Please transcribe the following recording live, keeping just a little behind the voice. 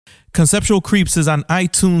Conceptual Creeps is on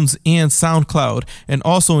iTunes and SoundCloud. And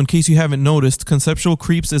also, in case you haven't noticed, Conceptual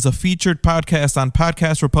Creeps is a featured podcast on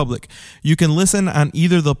Podcast Republic. You can listen on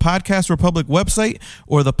either the Podcast Republic website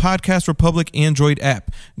or the Podcast Republic Android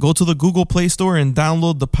app. Go to the Google Play Store and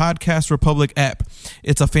download the Podcast Republic app.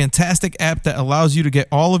 It's a fantastic app that allows you to get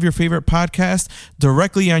all of your favorite podcasts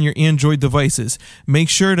directly on your Android devices. Make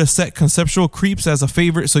sure to set Conceptual Creeps as a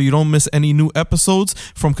favorite so you don't miss any new episodes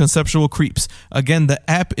from Conceptual Creeps. Again, the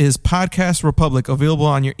app is Podcast Republic, available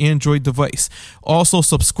on your Android device. Also,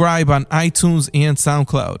 subscribe on iTunes and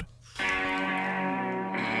SoundCloud.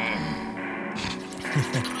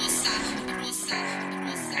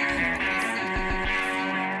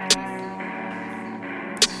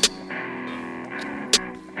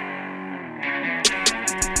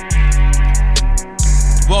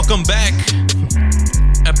 Welcome back.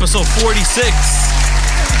 Episode 46.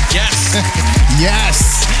 Yes.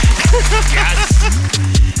 Yes.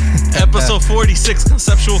 Yes. Episode 46,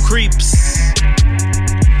 Conceptual Creeps.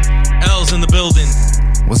 L's in the building.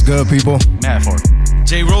 What's good, people? Mad for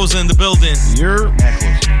J Rosa in the building. You're mad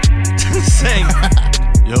close. Sang.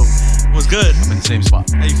 Yo, What's good? I'm in the same spot.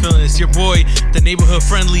 How you feeling? It's your boy, the neighborhood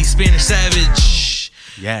friendly Spanish Savage.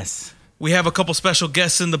 Yes. We have a couple special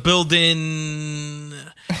guests in the building.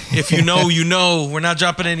 If you know, you know. We're not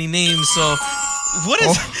dropping any names, so... What is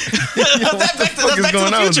that's back to the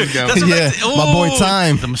future? My boy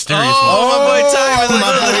Time. The mysterious one. My boy Time.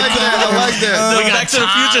 I like that. The Back to the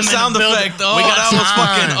Future sound effect. Oh, that was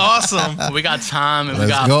fucking awesome. We got Time and we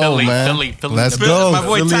Let's got go, Philly. man. Philly. Let's go. My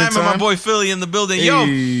boy Philly Time and and my Time. boy Philly in the building. Yo.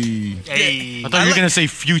 Hey. I thought you were going to say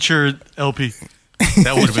Future LP.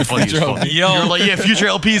 That would have been funny as fuck. Yo. You're like, yeah, Future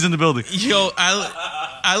LP's in the building. Yo,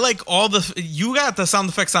 I like all the... You got the sound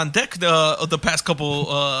effects on deck the past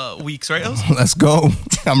couple weeks, right? Let's go.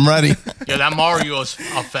 I'm ready. Yeah, that Mario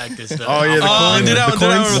effect is the... Oh, yeah, the coins. do that one, do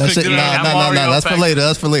that one real That quick. shit, nah. That's for later.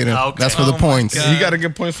 That's for later. Okay. That's for the Oh my points. God. You got to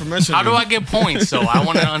get points for mentioning. How do I get points, though? I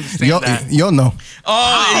want to understand that. You'll know.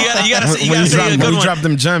 Oh, you gotta say When a good you one. drop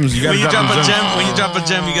them gems, you got When to you drop them a gems.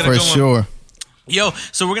 gem, you got a For good one. sure. Yo,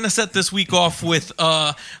 so we're gonna set this week off with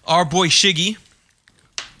our boy Shiggy.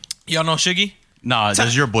 Y'all know Shiggy? Nah,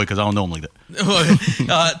 that's your boy because I don't know him like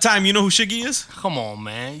that. Time, you know who Shiggy is? Come on,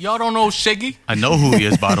 man. Y'all don't know Shiggy? Oh, I know who he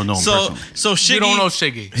is, but I don't know him personally. So Shiggy. You don't know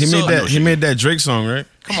Shiggy. He made that Drake song, right?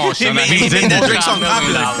 Come on, son. made that Drake song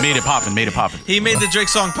popular. Made it poppin'. He made the Drake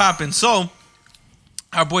song poppin'. So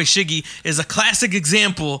our boy Shiggy is a classic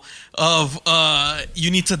example of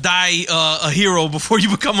you need to die a hero before you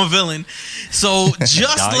become a villain. So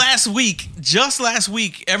just last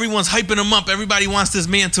week, everyone's hyping him up. Everybody wants this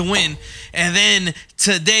man to win. And then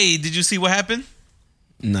today, did you see what happened?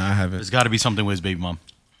 Nah, I haven't. There's got to be something with his baby mom.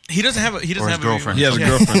 He doesn't have a Or his girlfriend. He has a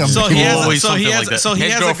girlfriend. So he has Always a something like that. His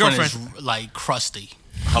His girlfriend girlfriend. is like crusty.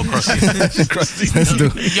 How crusty is Let's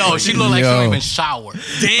do. Yo, she look like she don't even shower.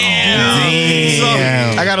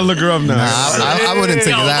 Damn. I got to look her up now. I wouldn't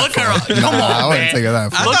take Yo, it that look her far. up. Come on, I wouldn't man. take it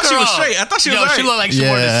that I far. Look thought she her was up. straight. I thought she was Yo, right. she look like she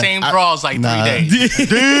wore the Yeah. same bras like 3 days.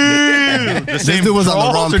 This dude was on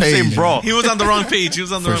the wrong page. He was on the wrong page. He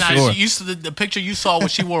was on the For wrong sure. page. Nah, she used to the picture you saw when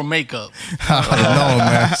she wore makeup. I don't know,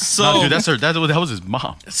 man. So No, dude, that was his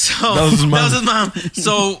mom. that was his mom.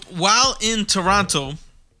 So while in Toronto,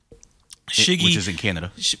 Shiggy, Which is in Canada.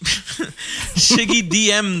 Shiggy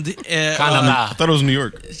DM'd I thought it was New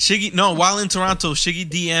York. while in Toronto, Shiggy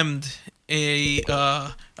DM'd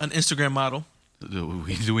an Instagram model.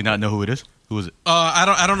 Do we not know who it is? Who is it?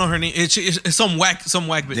 I don't know her name. It's some whack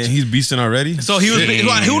bitch. Damn, he's beasting already? So he was.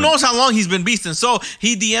 Damn. Who knows how long he's been beasting? So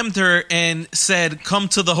he DM'd her and said, "Come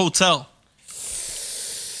to the hotel."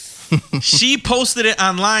 She posted it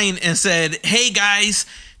online and said, "Hey guys,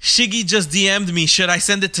 Shiggy just DM'd me. Should I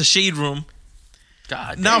send it to Shade Room?"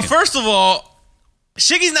 God Now, damn. first of all,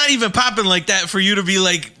 Shiggy's not even popping like that for you to be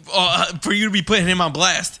like, for you to be putting him on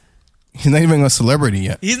blast. He's not even a celebrity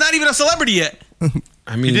yet. He's not even a celebrity yet.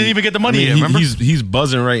 I mean, He didn't even get the money yet, he- remember? He's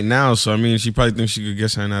buzzing right now, so I mean, she probably thinks she could get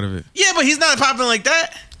something out of it. Yeah, but he's not popping like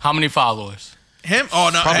that. How many followers? Him? Oh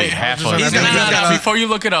no, Probably hey, half just of on it. that- No. Before you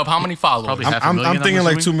look it up, how many followers? Oh, Probably I'm- half a I'm million. thinking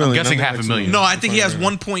like assuming? 2 million. I'm guessing I'm half a thinking million. No, I think he has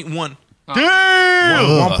 1.1. Damn!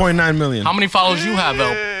 1.9 million. How many followers you have,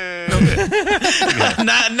 El?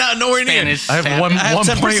 not nowhere near. Spanish. I have Savage. one- I have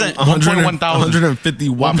 10%. 1.1 thousand. 150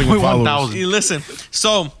 whopping 1.1 followers. thousand. Hey, listen,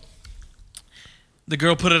 so the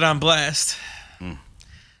girl put it on blast.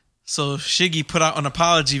 So Shiggy put out an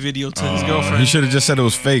apology video to his He girlfriend. should have just said it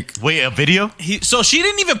was fake. Wait, a video? So she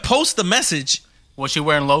didn't even post the message. Was she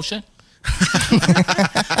wearing lotion?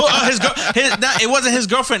 Well, it wasn't his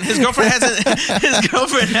girlfriend. His girlfriend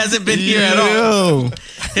hasn't been here at all.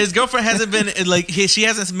 His girlfriend hasn't been she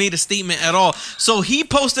hasn't made a statement at all. So he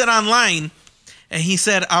posted online and he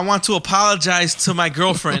said, "I want to apologize to my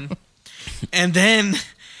girlfriend." And then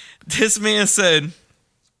this man said,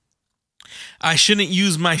 "I shouldn't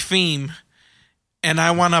use my fame, and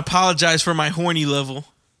I want to apologize for my horny level."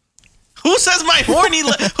 Who says my horny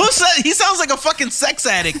level? Who said he sounds like a fucking sex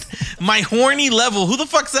addict? My horny level. Who the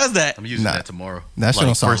fuck says that? I'm using that tomorrow. That shit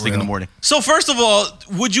don't sound first thing in the real. morning. So first of all,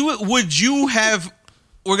 would you have?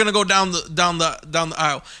 We're gonna go down the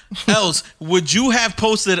aisle. Els, would you have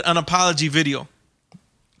posted an apology video?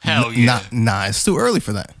 Hell yeah. Nah, it's too early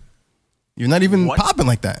for that. You're not even popping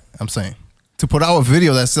like that. I'm saying to put out a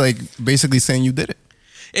video that's like basically saying you did it.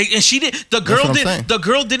 And she did. The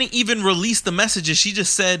girl didn't even release the messages. She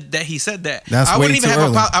just said that he said that. That's way too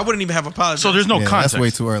early. I wouldn't even have apologized. So there's no context. That's way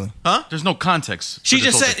too early. Huh? There's no context. She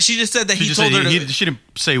just said that he told her. She didn't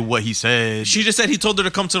say what he said. She just said he told her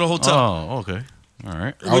to come to the hotel. Oh, okay. All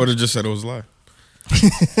right. I would have just said it was a lie.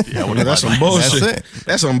 Yeah, That's some bullshit. That's it.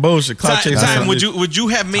 That's some bullshit. Time, would you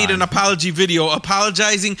have made an apology video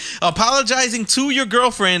apologizing to your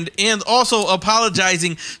girlfriend and also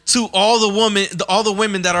apologizing to all the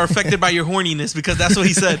women that are affected by your horniness, because that's what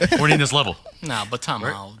he said. Horniness level. Nah, but time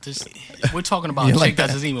out. We're talking about a You chick like that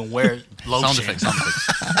that? doesn't even wear lotion. Sound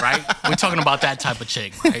effects. Right? We're talking about that type of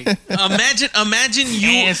chick, right? Imagine you.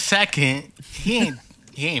 And second, he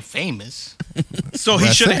ain't famous. So he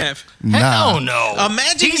That's shouldn't it. have. Nah. Hell no.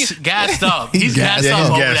 Imagine he's you- gassed up. He's He's gassed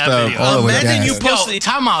gassed. up Yeah, over he's that gassed up. video. All the way Imagine gassed. you Yo, posted.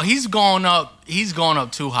 time out. He's going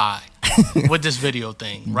up too high with this video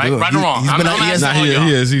thing, right? Dude, right or wrong? he's been on asking ESPN. all y'all.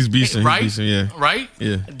 He is. He's beasting. Right? He's beasting, yeah. Right?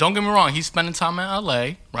 Yeah. Don't get me wrong. He's spending time in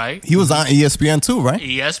LA, right? He was on ESPN too, right?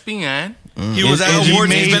 ESPN. He was at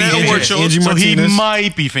awards. He's been at award shows. Angie So he Martinez.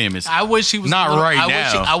 might be famous. I wish he was Not a little, right now.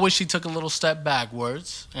 now. I wish he took a little step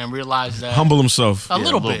backwards and realized that Humble himself. a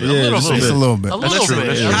little bit, Yeah, just a Just a little bit. a little true, bit,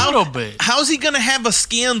 that's a true. little bit. How's he gonna have a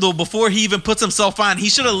scandal before he even puts himself on? He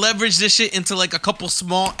should have leveraged this shit into like a couple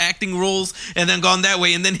small acting roles and then gone that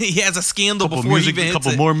way, and then he has a scandal before he even hits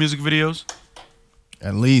couple it. more music videos.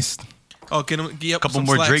 At least. Oh, can him get up Couple some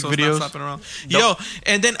more slack Drake so it's not videos? slapping around. Yo,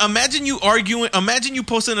 and then imagine you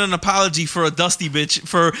posting an apology for a dusty bitch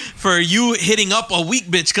for you hitting up a weak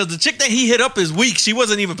bitch, because the chick that he hit up is weak. She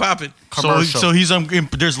wasn't even popping. So he's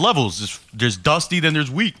there's levels. There's dusty, then there's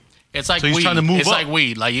weak. It's like So he's weed. trying to move it's up. like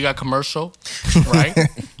weed. Like you got commercial, right?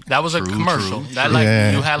 That was a commercial. That like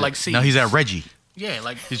Yeah. you had like seeds. Now he's at Reggie. yeah,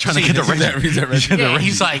 like He's trying to get the Reggie. Yeah,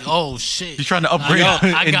 he's like, oh shit. He's trying to upgrade in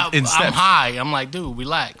I'm steps. high. I'm like, dude,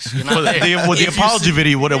 relax. You're not Well, there. the If you apology see-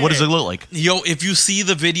 video, what does it look like? Yo, if you see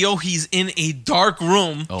the video, he's in a dark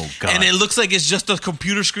room. Oh, God. And it looks like it's just a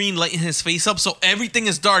computer screen lighting his face up, so everything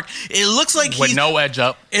is dark. It looks like with he's no edge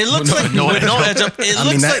up, It looks like no with edge no up. edge up. It I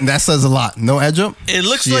mean, looks like that says a lot. No edge up? it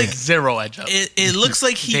looks Yeah. like zero edge up. it looks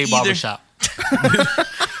like he Day either barbershop.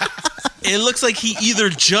 it looks like he either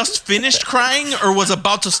just finished crying or was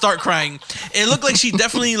about to start crying. It looked like she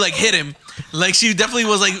definitely like hit him. Like she definitely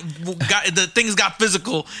was like things got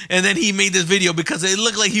physical, and then he made this video because it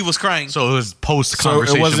looked like he was crying. So it was post So it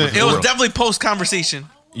conversation. wasn't- it was definitely post conversation.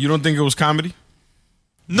 You don't think it was comedy?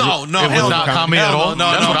 No, It hell was no. not comedy Hell at no, all. no,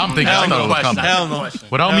 That's no. what I'm thinking. Hell I thought no. it was comedy. Hell no.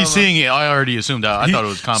 Without me seeing it, I already assumed that. I thought it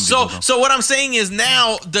was comedy. So what I'm saying is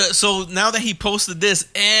now that he posted this,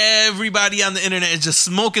 everybody on the internet is just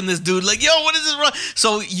smoking this dude. Like, yo, what is this wrong?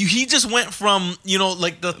 So he just went from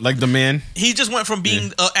Like the man? he just went from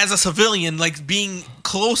being as a civilian, like being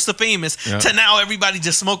close to famous, to now everybody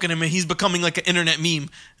just smoking him, and he's becoming like an internet meme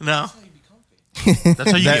now. that's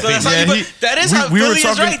how you get So that's famous. how you he- that is how Philly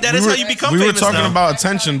is right. That is how you become We were famous talking now. about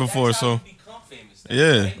attention before, so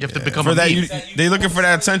yeah. You have to become For a that, meme. they looking for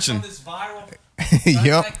that attention.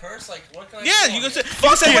 Yup. Yeah, you can say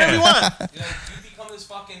whatever you want. You become this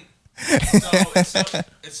fucking.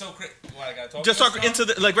 It's so crazy. What, I gotta talk Just about talk this into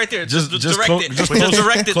the right there. Just direct clo- it. just Just close-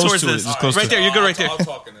 direct it close towards to it. this. Just close Right to there. it. You're good right there. I'm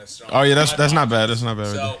talking this strong. Oh yeah, that's not bad. That's not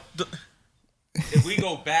bad. So, if we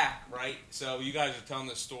go back, right? So you guys are telling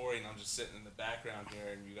this story, and I'm just sitting in the background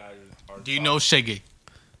here, and you guys are. Do you know Shiggy?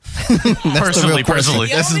 That's the real Personally. question.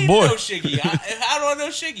 Yeah, That's I don't his even boy. know Shiggy. How do I know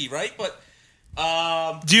Shiggy, right? But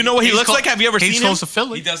Do you know what he looks like? Have you ever He's seen him? close to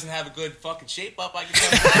Philly. he doesn't have a good fucking shape up. I can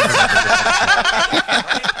tell.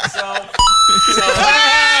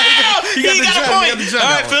 Right? He got a point. All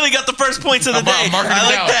right, Philly got the first points of the day. I'm marking I him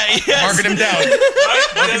like down. that. Yes. Marking him down. Right?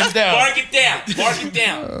 Mark it down. Mark it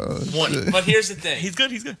down. But here's the thing. He's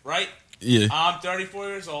good. He's good. Right? Yeah. I'm 34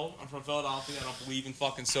 years old. I'm from Philadelphia. I don't believe in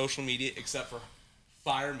fucking social media except for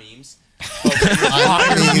fire memes.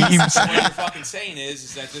 What you're fucking saying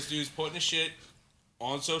is that this dude's putting the shit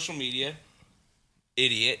on social media.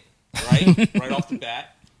 Idiot, right? Right off the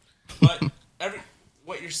bat. But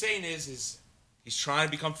what you're saying is he's trying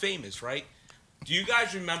to become famous, right? Do you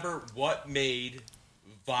guys remember what made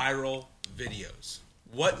viral videos?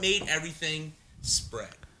 What made everything spread?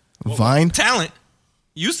 Vine? Talent.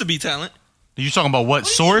 Used to be talent. You talking about what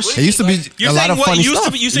source? It used to be You're a lot saying of what funny used stuff.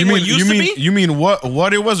 to be? You saying what used to be? You mean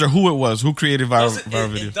what it was or who it was? Who created viral It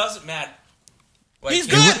videos? doesn't matter. Like, He's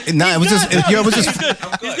good. Nah, it was just. He's It was just. good.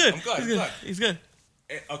 I'm good. He's I'm good. good. He's good.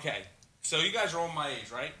 Okay, so you guys are all my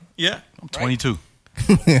age, right? Yeah. I'm 22.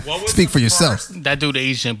 What was Speak the for yourself. first- That dude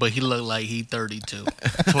Asian, but he looked like he 32.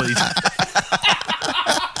 22.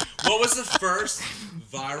 What was the first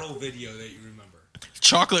viral video that you remember?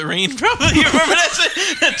 Chocolate Rain, probably. You remember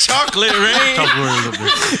that shit? Chocolate Rain.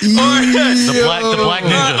 The black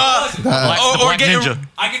ninja. The black getting- ninja.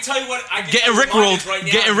 I can tell you what. I can Getting tell you what mine rickrolled. is right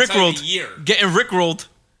now. Getting I can tell you rickrolled. the year. Getting rickrolled.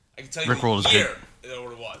 I can tell you Rickrolled the is year.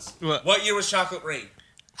 What it was. What year was Chocolate Rain?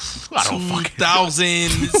 I don't fucking.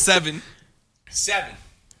 2007. 7.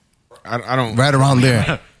 I don't. Right around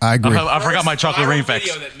there. I agree. I forgot my First Chocolate viral Rain facts.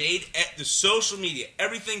 video that made the social media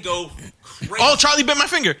everything go crazy. Oh, Charlie bit my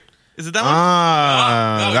finger. Is it that one?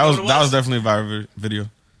 No, that you was know what it that was was? definitely a viral video.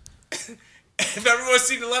 If everyone's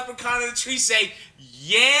seen the leprechaun in the tree, say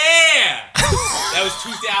yeah. That was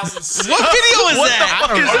 2006. What video is that?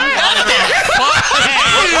 Put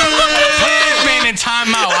this man in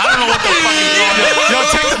timeout. I don't know what the fuck is going on. Yo,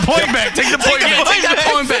 take the point back. Take the point back. Take that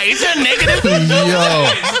point back. Is there a negative? What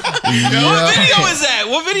video is that?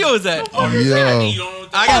 What video is that? You Yo. don't know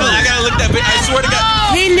what I gotta look that video. I swear to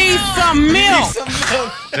God. He needs some milk.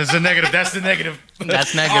 That's the negative. That's the negative.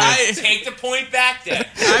 That's negative. Take the point back then.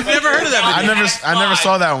 I've never heard of that video. I never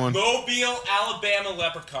saw that one. Mobile, Alabama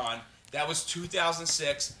leprechaun. That was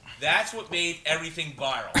 2006. That's what made everything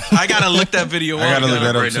viral. I gotta look that video up. I gotta look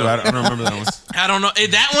that up right too. now. I don't remember that one. I don't know.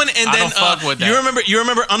 That one and I then don't fuck with that. You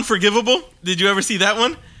remember Unforgivable? Did you ever see that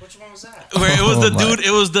one? Which one was that? Where it was Oh the my. dude,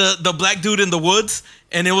 it was the black dude in the woods,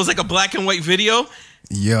 and it was like a black and white video.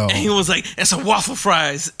 Yo. And he was like, "It's a waffle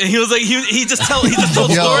fries," and he was like, he just told Yo.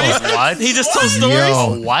 stories. What? He just told stories.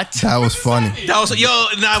 Yo. What? That was funny. That was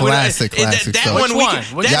Classic that stuff. one. Which one?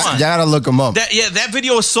 Which Y'all one? gotta look them up. That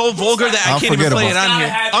video is so vulgar that I can't even play it on Gotta here.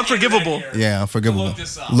 have the Unforgivable. internet here. Yeah, unforgivable. Look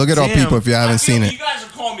this up. Look it up, Damn. people, if you haven't seen You it. guys are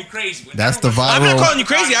calling me crazy. That's the I'm not viral calling you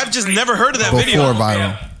crazy. I've just never heard of that before video.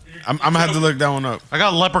 viral. I'm gonna have to look that one up. I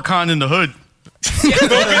got Leprechaun in the Hood.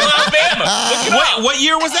 Mobile, Alabama. What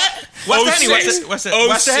year was that? Watch the henny.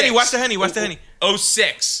 Watch the henny. Watch the henny. Watch the henny.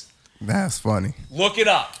 06. That's funny. Look it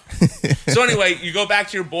up. So anyway, you go back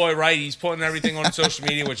to your boy, right? He's putting everything on social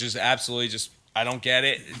media, which is absolutely just, I don't get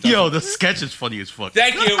it. It doesn't- Yo, the sketch is funny as fuck.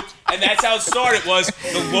 Thank you. And that's how it started. Was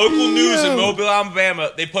the local news in Mobile,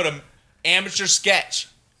 Alabama? They put an amateur sketch,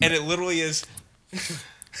 and it literally is.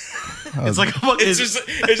 It's like a fucking. It's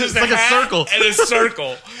just like a hat circle. and a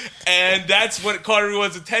circle, and that's what caught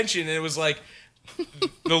everyone's attention. And it was like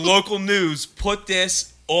the local news put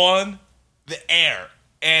this on the air,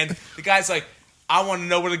 and the guy's like, "I want to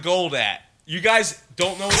know where the gold at." You guys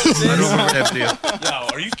don't know what this is? I don't remember that video. Yo,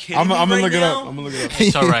 are you kidding I'm me gonna right look it now? up. I'm gonna look it up.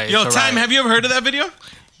 It's all right. Yo, it's all Time, right. have you ever heard of that video?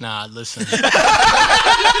 Nah, listen.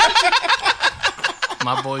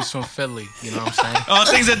 My boy's from Philly. You know what I'm saying? Oh,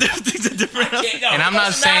 things are different. Yeah, no, And I'm it not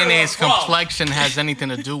doesn't matter saying where his I'm from. complexion has anything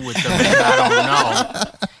to do with the video. I don't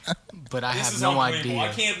know. But I This have is no unbelievable. I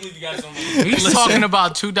idea. can't believe you guys don't know. He's talking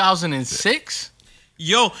about 2006?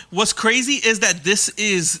 Yo, what's crazy is that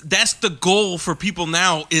that's the goal for people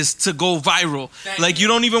now is to go viral. Like you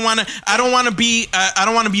don't even want to. I don't want to be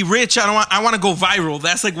rich. I want to go viral.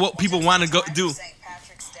 That's like what people want to go do. Is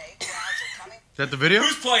that the video?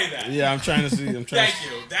 Who's playing that? Yeah, I'm trying to see. Thank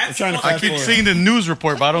you. That's trying to funny. I keep seeing the news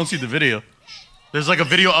report, but I don't see the video. There's like a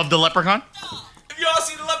video of the Leprechaun. If y'all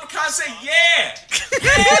see the leprechaun, say yeah.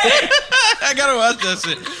 I gotta watch that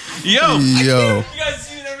shit. Yo, Yo. You guys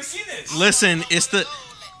have never seen this. listen, it's the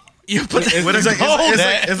you put It's, that, it's like, gold it's,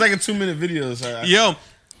 at? like, it's like a 2-minute video. So yo.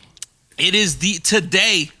 It is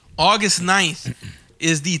today, August 9th,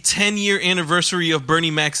 is the 10-year anniversary of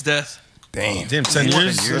Bernie Mac's death. Damn. 10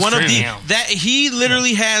 years. That's One of crazy. the that he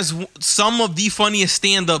literally has some of the funniest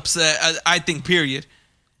stand-ups I think. Period.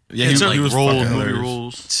 Yeah, It's he like was Roll, fucking movie hilarious.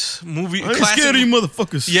 rules. Movie I ain't classic. scared of you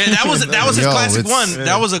motherfuckers. Yeah, that was his Yo, classic it's- one.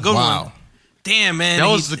 That was a good Wow. one. Damn, man. That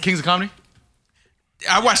was the Kings of Comedy.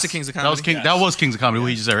 I watched the Kings of Comedy. That was Kings of Comedy. What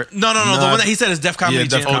he just said. Right? No. The Nah. one that he said is Def Comedy Yeah,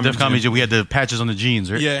 Def Jam. Oh, Def Comedy. We had the patches on the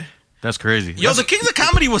jeans, right? Yeah. That's crazy. Yo, the Kings of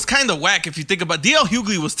Comedy was kind of whack if you think about. DL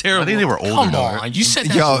Hughley was terrible. I think they were older. Come though, on, right? you said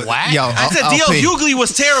that's whack. I said DL Hughley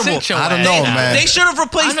was terrible. I don't know, man. They should have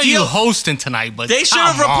replaced I know you DL. hosting tonight, but They should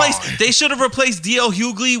have come replaced. on. They should have replaced DL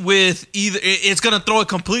Hughley with either. It's gonna throw it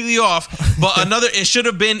completely off. But another. It should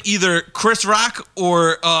have been either Chris Rock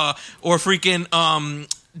or freaking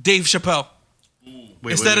Dave Chappelle.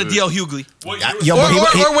 Instead of DL Hughley.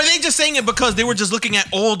 Or were they just saying it because they were just looking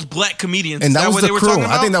at old black comedians? And that was what the they were crew. talking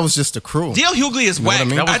about? I think that was just the crew. DL Hughley is whack. I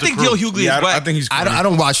mean? I think DL Hughley is whack. I think he's. I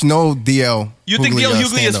don't watch no DL. You think DL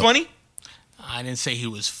Hughley is funny? I didn't say he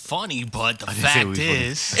was funny, but the say he fact was funny.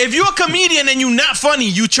 is, If you're a comedian and you're not funny,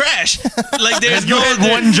 you trash. Like there's You had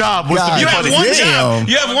one job was to God. be You have funny. one Damn. job.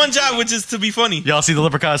 You have one job, which is to be funny. Y'all see the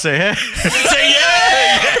leprechaun say, "Hey, Say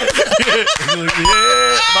yeah.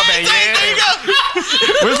 my bad, There you go.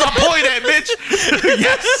 Where's my point at, bitch?"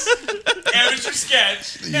 Yes. Amateur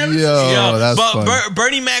sketch. Yo, that's but funny.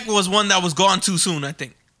 Bernie Mac was one that was gone too soon. I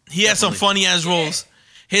think he had some funny ass roles.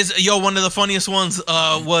 One of the funniest ones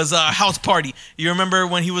was House Party. You remember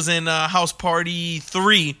when he was in House Party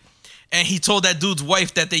 3, and he told that dude's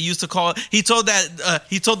wife that they used to call. He told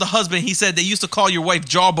the husband. He said they used to call your wife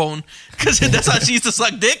Jawbone because that's how she used to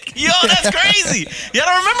suck dick. Yo, that's crazy. Y'all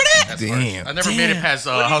don't remember that? Damn. I never made it past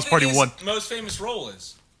What do you House think Party his 1. most famous role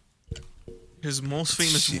is? His most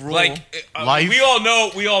famous role, Like, Life? we all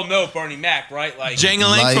know Bernie Mac, right? Like,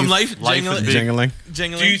 Jangalang from Life. Life is big. Jingling.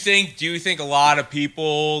 Jangalang. do you think a lot of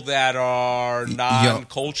people that are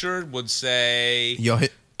non-cultured would say Yo,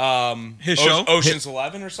 His show? Ocean's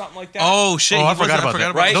 11 or something like that? Oh shit! Oh, I he was- forgot about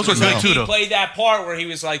that. Right? Those were Like, good too, he though. played that part where he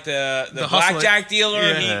was like the hustler. blackjack dealer.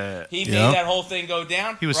 Yeah. He Yeah. made that whole thing go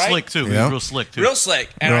down. He was right? slick too. He Yeah. was real slick too. Real slick.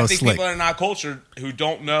 And Real I think slick. people that are not cultured who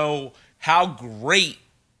don't know how great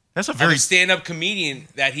That's a of very a stand-up comedian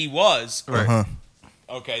that he was, uh-huh.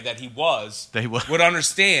 okay, that he was, would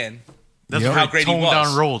understand. That's Yep. a How very great he toned was.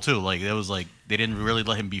 down role too. Like it was like they didn't really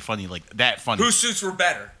let him be funny like that funny. Whose suits were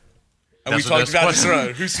better? And we That's talked the about this question.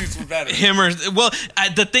 earlier. Whose suits were better? him or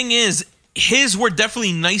the thing is, his were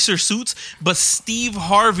definitely nicer suits, but Steve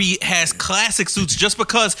Harvey has classic suits. Just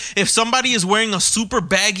because if somebody is wearing a super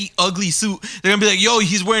baggy, ugly suit, they're gonna be like, "Yo,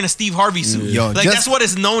 he's wearing a Steve Harvey suit." Yo, like just- that's what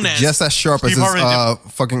it's known as. Just as sharp as Steve his Harvey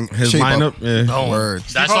fucking His shape lineup. up. Yeah.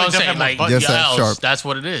 Words. that's Probably what I'm saying. definitely Like, more Just that Yells, sharp. that's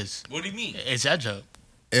what it is. What do you mean? It's that joke.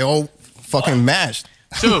 It all fucking matched.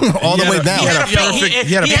 Dude, All the way down. He had a Yo,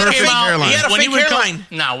 he had a he perfect hairline. He had a when he fake would hairline.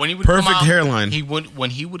 when he would Perfect come out, hairline. When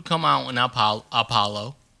he would come out in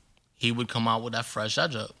Apollo, he would come out with that fresh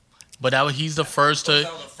joke. But he's the first to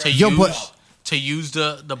Yo, use but- to use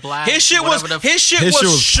the black. His shit was whatever the- his shit His shit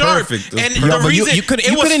was was sharp, perfect. It was and perfect. the Yo, but you reason couldn't-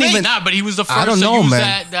 it you was couldn't fake. even- Nah, but he was the first I don't to know, use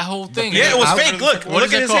man. that whole thing. Yeah, it was I- fake. Look What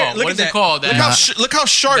is at it his hair. called? Look What at is it that. called? Look how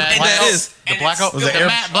sharp That- that is. the blackout. Was Was The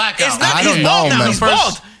it blackout. It's not. I He's don't bald know, now. man. He's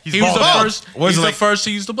bald. He's He was the bald. first. Was He's it the like- first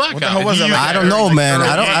to use the blackout. What the hell was that? I don't know, man.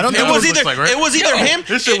 I don't It know. was it either looks like, right? it was either him.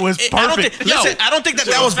 This shit was I don't perfect. think, listen, I don't think that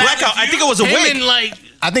was was blackout. I think it was a Him wig. and like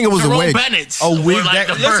I think it was Jerome a wig. Bennett's A wig were, like, that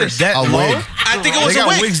the first. that A low? wig. I think it was They a got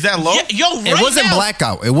wig. wigs that low? Yo, right It wasn't now,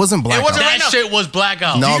 blackout. It wasn't blackout. wasn't right That now. shit was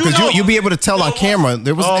blackout. No, you because know- you'd be able to tell on camera.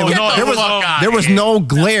 There was Oh, no, there it was was- there was no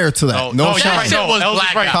glare to that. No you're shine. right. That shit was Elvis is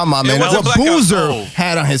blackout. right. Come on, man. It wasn't What blackout. Boozer Oh.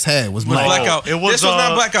 had on his head was black. blackout. It was, This was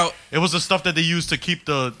not blackout. It was the stuff that they used to keep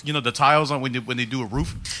the the tiles on when they do a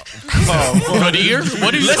roof. Good ear?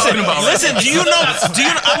 What are you talking about? Listen, do you know?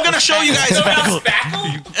 I'm gonna show you guys. I'm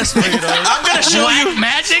gonna show Black you.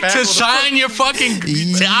 magic to shine your fucking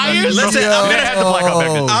tires? Listen, Yo. They had the blackout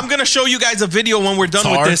back then. I'm gonna show you guys a video when we're done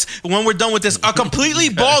Tar? with this. When we're done with this, a completely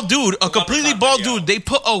bald dude, They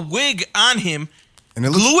put a wig on him, And it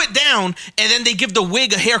looks, glue it down, and then they give the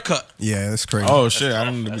wig a haircut. yeah, that's crazy. Oh shit! I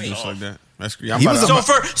don't know if just like that. That's crazy. He was a-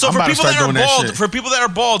 So for people that are bald, shit. for people that are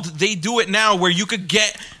bald, they do it now where you could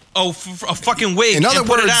get a fucking wig In other and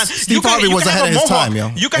put it words, on. Steve You can- Harvey you was can have ahead a of his mohawk. time,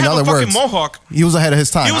 yo. You can In have other a fucking words, mohawk. He was ahead of his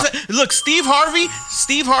time. He was look, Steve Harvey,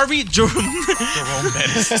 Steve He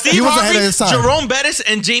was ahead of his time. Jerome Bettis,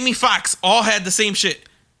 and Jamie Foxx all had the same shit.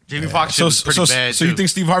 Jamie Foxx shit was pretty bad. So you too. think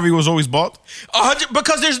Steve Harvey was always bald? 100,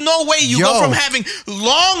 because there's no way you Yo. go from having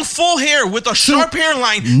long full hair with a sharp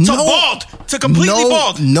hairline to No. bald to completely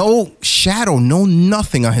bald. No shadow, no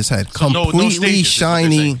nothing on his head. no Completely stages is what they're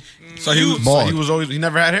shiny. saying. So he was Bald. he was always he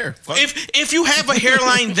never had hair. Fuck. If you have a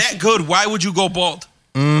hairline that good, why would you go bald?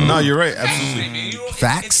 No, you're right. Absolutely.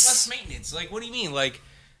 Facts. It's less maintenance. Like, what do you mean? Like,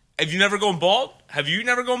 have you never gone bald? Have you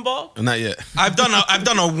never gone bald? Not yet. I've done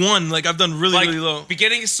a one. Like I've done really Like, really low.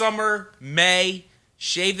 beginning of summer, May,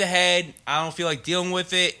 shave the head. I don't feel like dealing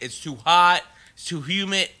with it. It's too hot. It's too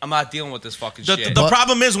humid. I'm not dealing with this fucking The shit.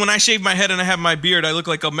 problem is when I shave my head and I have my beard, I look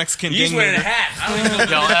like a Mexican He's wearing a gangbanger. hat. I don't even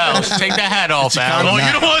know. Yo, Els, take that hat off, Al. Oh,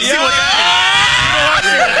 You don't want to see what that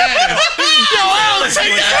is. Yo, Els, take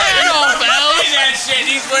that hat off, Els. That shit.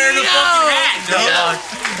 He's wearing a fucking hat.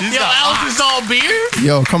 Yo, Els is all beard.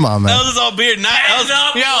 Yo, come on, man. Els is all beard, not Els.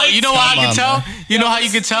 Yo, you know how I can on, tell? man. You know how you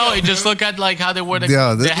can tell? You just look at like how they wear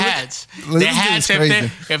Yo, their hats. this Their is hats,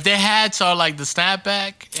 crazy. if their hats are like the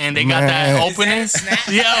snapback and they got Man. that opening,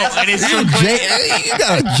 yo, and it's so crazy. You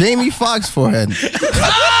got a Jamie Foxx forehead.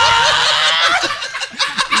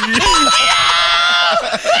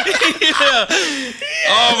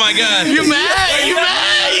 Oh my god. You mad? You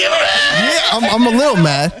mad? You mad? Yeah, I'm a little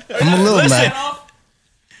mad. I'm a little mad.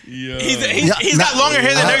 He's got longer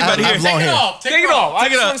hair than everybody I here. have long hair. Take it off. I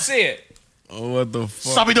just want to see it. Oh, what the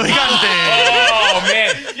fuck? Sabido Gigante. Oh,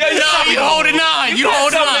 man. Yo, You holding on. You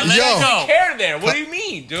holding on. Let Yo. it go. hair there. What do you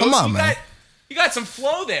mean, dude? Come on, you man. You got some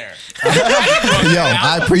flow there. Yo,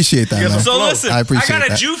 I appreciate that, man. So listen, I I appreciate got a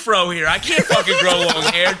that. Jufro here. I can't fucking grow long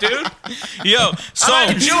hair, dude. yo, so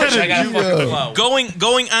I'm not Jewish. I got a fucking flow.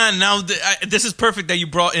 going on now. This is perfect that you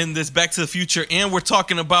brought in this Back to the Future, and we're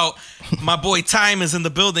talking about my boy Time is in the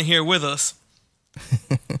building here with us.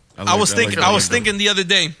 I was thinking the other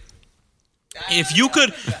day, if you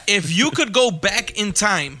could go back in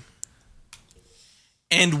time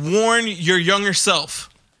and warn your younger self,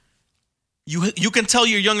 you can tell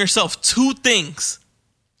your younger self 2 things.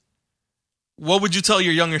 What would you tell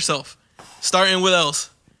your younger self? Starting with Els.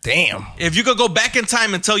 Damn. If you could go back in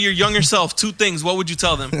time and tell your younger self 2 things, what would you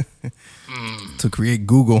tell them? To create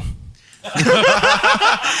Google. Well,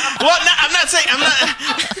 no, I'm not saying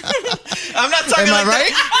I'm not talking Am I like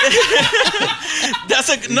right? that.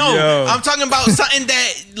 That's no. Yo. I'm talking about something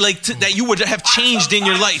that that you would have changed in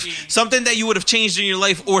your life, something that you would have changed in your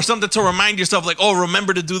life, or something to remind yourself, like, oh,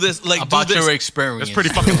 remember to do this, like About do this. your experience. That's pretty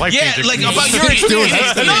fucking life Yeah, changing. like about your experience.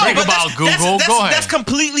 Think but about Google. That's, Go ahead. That's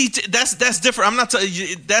completely. That's different. I'm not.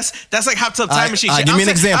 That's like hot tub time Alright, machine. alright, shit. give me an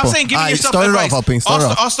I'm example. saying giving Alright, yourself start it advice. off, Alpine, start it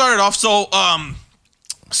off. I'll start it off.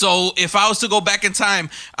 So if I was to go back in time,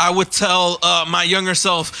 I would tell my younger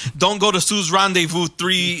self, don't go to Sue's Rendezvous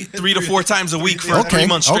three to 4 times a week for 3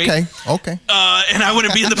 months straight. Okay. And I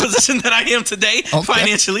wouldn't be in the position that I am today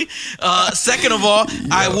financially. Second of all,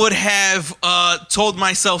 I would have told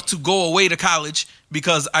myself to go away to college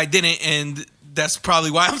because I didn't, and that's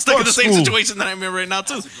probably why I'm stuck in the same situation that I'm in right now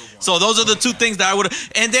too. So those are the 2 things that I would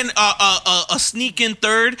have. And then a sneak in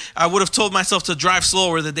third, I would have told myself to drive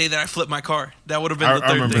slower the day that I flipped my car. That would have been the I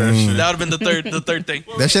third remember thing. that shit. That would have been the third thing.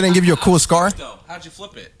 That shit didn't give you a cool scar? Though, how'd you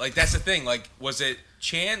flip it? Like, that's the thing. Like, was it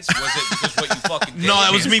chance? Was it because what you fucking did? No,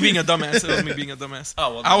 that was me being a dumbass. It was me being a dumbass.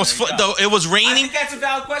 Oh, well, I was there you go. though it was I raining. think that's a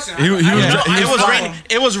valid question. He was Raining.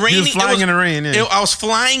 It was raining. He was flying in the rain. Yeah. I was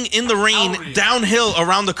flying in the How old rain were you? downhill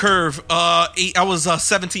around the curve. I was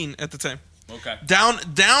 17 at the time. Okay.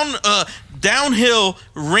 Downhill,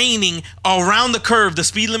 raining around the curve. The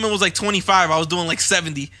speed limit was like 25. I was doing like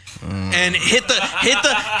 70, and hit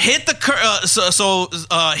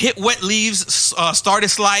wet leaves. Started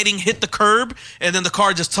sliding, hit the curb, and then the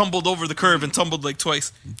car just tumbled over the curve and tumbled like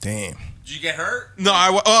twice. Damn. Did you get hurt?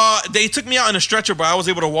 No, they took me out in a stretcher, but I was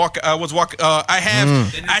able to walk. I was walking. Then you're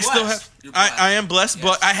I still blessed. have. You're blessed. I am blessed, Yes.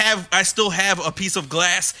 but I still have a piece of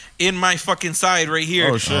glass in my fucking side right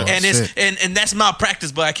here. Oh, shit. And Oh, it's shit. and that's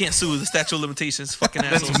malpractice, but I can't sue the statute of limitations. Fucking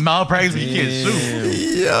assholes. That's malpractice. You can't sue.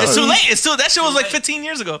 It's too late. It's too. That shit was like 15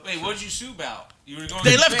 years ago. Wait, what did you sue about? You were going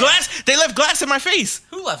They to left the glass. They left glass in my face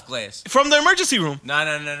Who left glass? from the emergency room. No.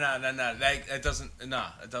 That doesn't. No,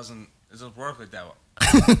 it doesn't. It doesn't work like that.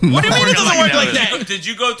 What do you mean it doesn't work like that? Did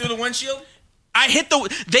you go through the windshield? I hit the.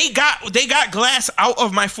 They got glass out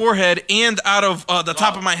of my forehead and out of the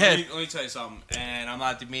top of my head. Let me tell you something, and I'm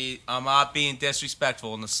not being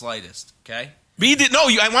disrespectful in the slightest. Okay. B did no.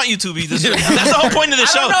 I want you to be this. That's the whole point of the I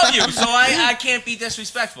show. don't know you, so I can't be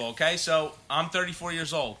disrespectful. Okay. So I'm 34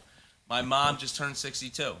 years old. My mom just turned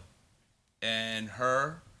 62, and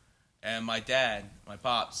her and my dad, my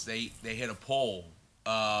pops, they hit a pole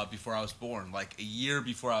before I was born, like a year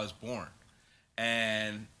before I was born,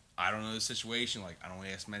 and I don't know the situation. Like, I don't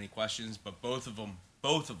ask many questions, but both of them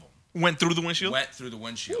Went through the windshield. went through the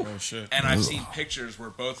windshield. Oh, shit. And I've seen pictures where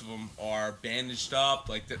both of them are bandaged up,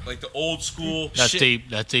 like the old school. That's Shit. deep.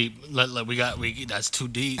 That's deep. That's too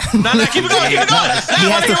deep. No, keep it going. Keep it going. I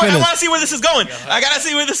finish. want to see where this is going. I gotta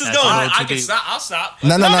see where this is going. all. I too can deep. stop. I'll stop.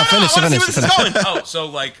 No, finish. I want to see where this is going. Oh, so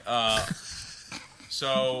like,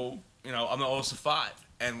 so you know, I'm the oldest of 5,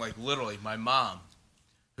 and like literally, my mom,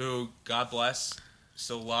 who God bless,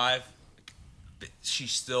 still alive, she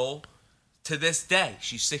still, to this day,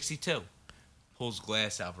 she's 62, pulls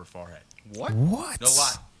glass out of her forehead. What? What? No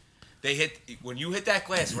lie. They hit when you hit that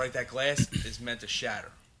glass, right? That glass is meant to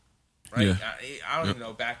shatter. Right? Yeah. I don't even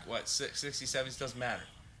know back 60s, 70s, doesn't matter.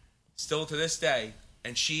 Still to this day,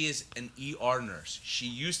 and she is an ER nurse. She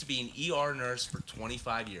used to be an ER nurse for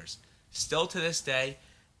 25 years. Still to this day,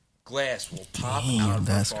 glass will pop out of her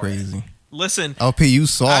That's forehead. crazy. Listen. LP, you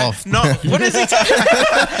soft. No, what is he talking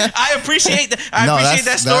I appreciate that. I appreciate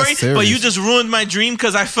that story, but you just ruined my dream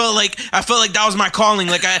because I felt like that was my calling.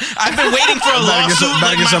 Like I've been waiting for a lawsuit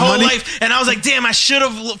like my whole life, and I was like, damn, I should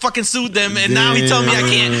have fucking sued them, and now he told me I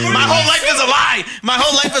can't. My whole life is a lie. My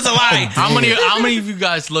whole life is a lie. How many of you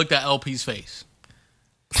guys looked at LP's face?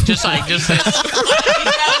 Just that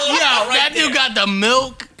dude got the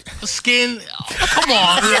milk skin. Come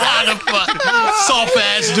on, what the fuck? Soft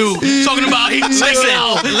ass dude talking about he listen.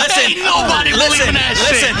 Ain't nobody believing that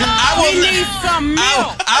shit.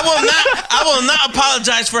 I will not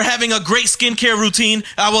apologize for having a great skincare routine.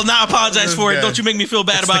 I will not apologize for it. Don't you make me feel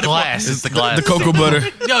bad about it. It's the glass. The cocoa butter.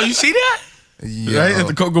 Yo, you see that? Right?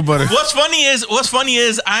 The cocoa butter. What's funny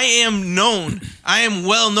is I am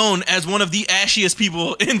well known as one of the ashiest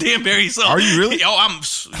people in Danbury. So are you really?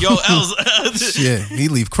 Els. Yeah, he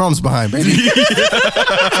leave crumbs behind, baby.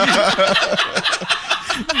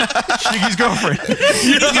 Shiggy's girlfriend. Give him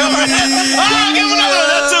another one.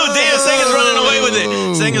 That too. Damn, Sang is running away with it.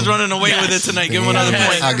 Sang is running away with it tonight. Give him another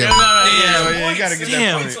point. I'll get it. Yeah, you gotta get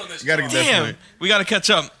that point. You gotta get that point. We gotta catch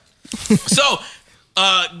up. So.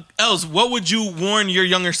 Els, what would you warn your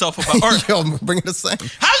younger self about? Or, Yo, I'm bringing the same.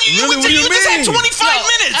 how you just had 25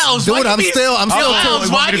 minutes? Els, Dude, I'm still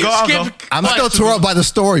tore up by the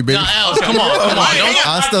story, baby. No, Els, come on.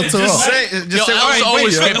 I'm still tore up.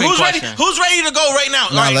 Always skipping who's ready? questions. Who's ready to go right now?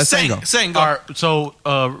 Nah, All right, let Sang, Sang go. Sang, go. All right, so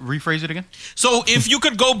rephrase it again. So, if you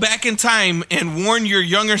could go back in time and warn your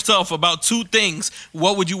younger self about two things,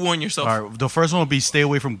 what would you warn yourself? All right, the first one would be stay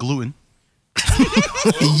away from gluten. Yo,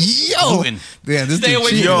 Gluten. damn, this Stay dude away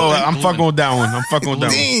cheating. Yo, I'm fucking with that one. Damn, What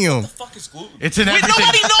the fuck is gluten? It's in Wait, everything.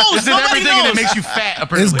 nobody knows. It's in Nobody everything and knows. it makes you fat,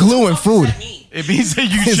 apparently. it's glue and food. It means that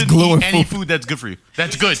you It's shouldn't glue and eat any food. food that's good for you.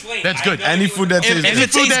 That's Please good. explain. That's I good. have Any food that tastes If Any it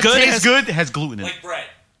food tastes that good, tastes good has gluten in it. Like bread,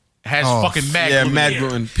 Has Oh. fucking mad Yeah, gluten. mad in it.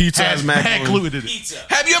 gluten. Pizza has mad gluten. gluten in it. pizza.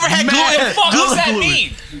 have you ever had Mad gluten? What does that gluten.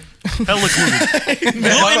 mean?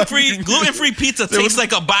 Hella gluten. Gluten-free pizza tastes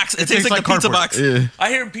like a box. It tastes like a pizza cardboard. box. Yeah. I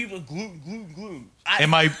hear people gluten.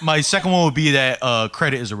 And my second one would be that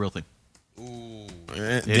credit is a real thing. It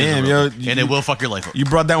is a Damn, real yo. thing. And it will fuck your life up. You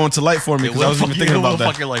brought that one to light for me It because I will was fuck even thinking about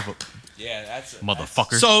fuck that. your life up. Yeah, that's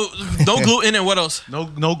Motherfucker. So, no gluten and what else? no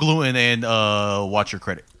gluten and watch your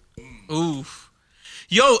credit. Ooh.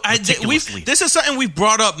 Yo, Meticulously. this is something we've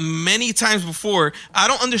brought up many times before. I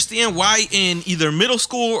don't understand why in either middle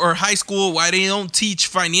school or high school why they don't teach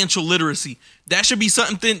financial literacy. That should be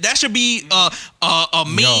something. That should be a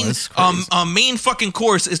main it's crazy. a main fucking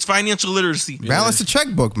course. Is financial literacy. Balance the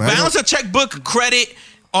checkbook, man. Balance a checkbook, credit,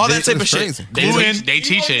 all that type of shit. Crazy. They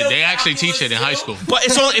teach it. They actually teach it in high school. But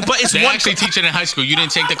it's only. But it's They one. actually teach it in high school. You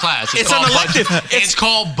didn't take the class. It's called an elective. Budget. It's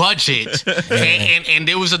called budget. and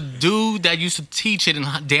there was a dude that used to teach it in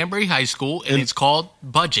Danbury High School, and it's called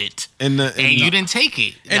budget. And you didn't take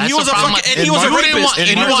it. And he That's was the a problem. fucking. And he was a You didn't rapist. want- And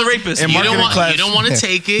you he don't was a want- rapist. In You marketing don't want. class. You don't want to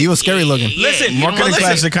take it. He was scary looking. Listen, you don't marketing want-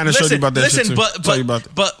 class, they kinda showed you about that shit listen, too. Tell you about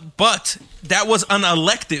it. but that was an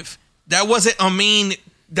elective. That wasn't a main.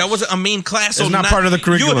 That wasn't a main class. So It's not part of the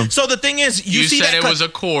curriculum. So the thing is, you see said that it was a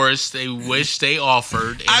course they wish they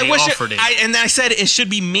offered, and I they wish offered it. I said it should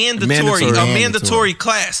be mandatory, Mandatory. a mandatory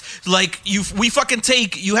class. Like we fucking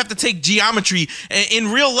you have to take geometry. In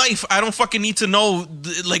real life, I don't fucking need to know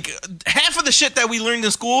like half of the shit that we learned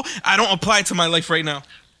in school. I don't apply to my life right now.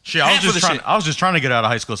 Shit, Half of the shit. I was just trying to get out of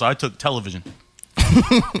high school, so I took television.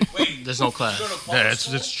 Wait, There's no class. Yeah,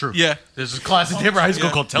 that's true. Yeah. There's a class in Danbury High School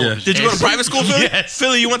called television. Did you go to private school, Philly? Yes.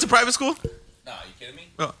 Philly, you went to private school? nah, you kidding me?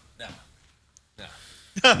 Oh. No.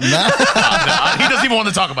 He doesn't even want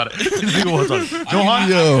to talk about it. He doesn't even want to talk. Johan?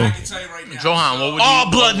 Yo, I can tell you right now. Johan, what would you?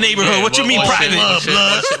 All blood neighborhood. What you mean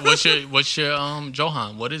private? What's your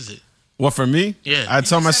Johan? What is it? What for me? Yeah. I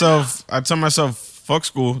tell myself, fuck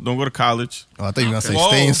school. Don't go to college. oh, I thought you were gonna say Whoa.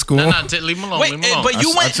 stay in school. No, leave him alone. Wait, leave him alone. but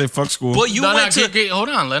you I'd went. say fuck school. But you no, went to. hold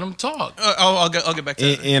on. Let him talk. I'll get back to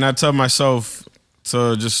that. And I tell myself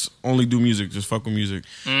to just only do music. Just fuck with music.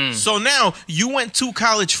 So now you went to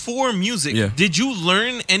college for music. Yeah. Did you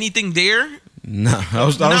learn anything there? Nah,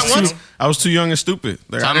 I was too young and stupid.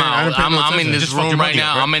 Like, Time I didn't out. pay no I'm in attention. this Just fuck room your right money up,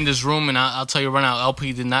 now. right? I'm in this room, and I'll tell you right now,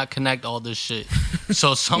 LP did not connect all this shit.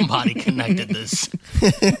 So somebody connected this.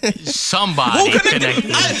 Somebody connected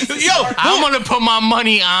this. I'm gonna put my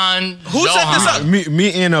money on. Who set this Johan. up?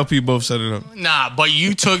 Me and LP both set it up. Nah, but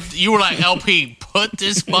you were like LP. Put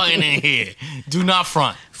this button in here. Do not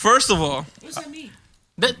front. First of all, What does that mean?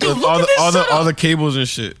 Dude, look at this all the setup. cables and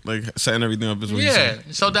shit, like setting everything up is what you Yeah,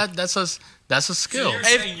 said. so that's a skill. So you're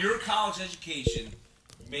saying your college education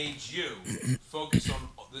made you focus on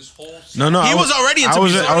this whole. No, he was already into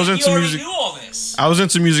music. I was You into already music. knew all this, I was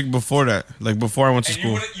into music before that, like before I went to and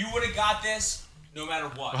school. you would have got this no matter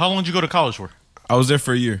what. How long did you go to college for? I was there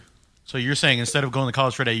for a year. So you're saying instead of going to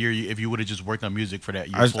college for that year, if you would have just worked on music for that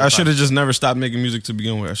year, I should have just never stopped making music to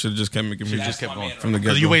begin with. I should have just kept making music just kept my going man from the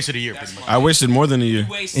because get you go. wasted a year. Pretty much. I wasted more than a year.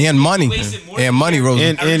 And money. And money, Rosie.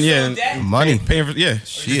 And yeah, Money. paying for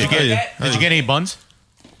Shit. Did you get any buns?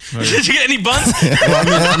 Did you get any buns?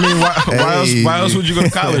 I mean, why Hey. else would you go to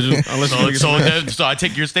college unless you So I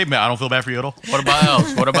take your statement. I don't feel bad for you at all. What about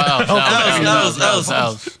else? What about else?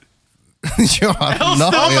 Else. Yo,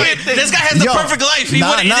 no, This guy has the Yo, perfect life. He nah,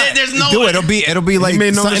 wouldn't. nah. There's no. Dude, it'll be like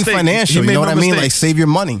made no something mistake. financial. He made You know no what I mean? mistake. Like save your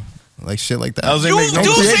money, like shit like that. Els You ain't make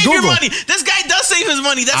no do mistake. save your Google. money. This guy does save his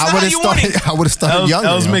money. That's I not would how have you want it. started. I would have started younger.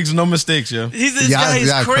 Els yo. makes no mistakes, yo. This Yeah, guy is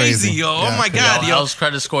yeah, crazy, crazy. yo. Oh Yeah, my crazy. god, yo. Else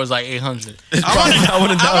credit score is like 800. I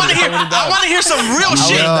want to hear some real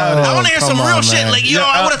shit. Yo, I want to hear some come real on, shit. man. Like, yo,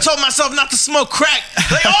 I would have told myself not to smoke crack.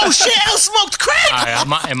 Like, oh shit, I smoked crack. All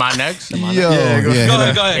right, am I next? Am I Yo, next? yeah, Go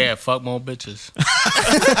ahead, go ahead. Yeah, fuck more bitches.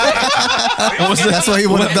 That's what he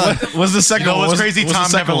would have done. What's the second You know one? what's crazy? What's the Time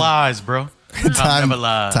second never one? lies, bro. Time never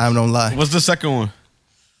lies. Time don't lie. What's the second one?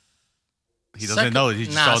 He doesn't know. He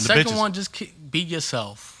just Nah, saw the second bitches. one, just be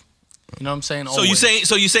yourself. You know what I'm saying? So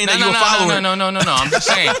you saying that no, you a follower? no. I'm just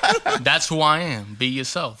saying that's who I am. Be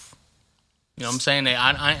yourself. You know what I'm saying? That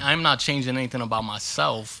I'm not changing anything about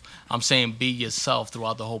myself. I'm saying be yourself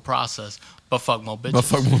throughout the whole process. But fuck more bitches. But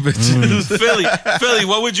fuck more bitches. Philly,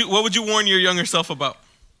 what would you warn your younger self about?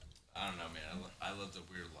 I don't know, man. I lived a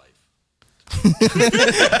weird life.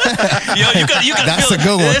 Yo, you got That's feel a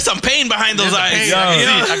good one. There's some pain behind those eyes.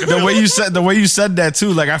 Yo, the way you said that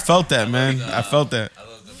too, like I felt that, man. I felt that. I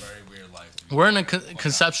lived a very weird life. We're in a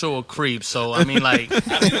conceptual creep, so I mean, like,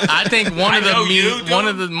 I think one of the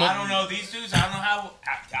I don't know these dudes. I don't know how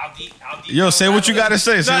deep. Yo, say what you gotta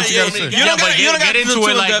say. Say what you gotta say. You don't gotta get do into too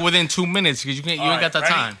it like in-depth. within 2 minutes because you ain't got that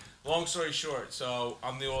time. Long story short, so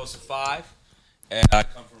I'm the oldest of 5, and I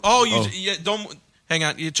come from. Oh, you don't hang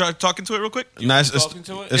on. You try talking to it real quick. Nice. talking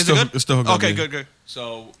to it? It's Is it still good? it's still hooked up, Okay, yeah. good.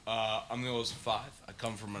 So I'm the oldest of 5. I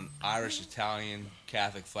come from an Irish, Italian,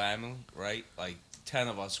 Catholic family, right? Like 10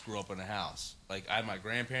 of us grew up in a house. Like I had my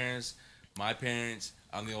grandparents, my parents.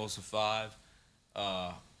 I'm the oldest of 5.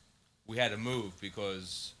 We had to move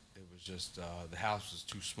because it was just the house was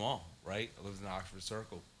too small, right? I lived in Oxford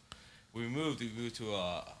Circle. We moved to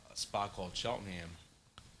a spot called Cheltenham,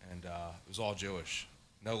 and it was all Jewish.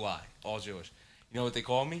 No lie, all Jewish. You know what they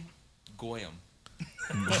call me? Goyim.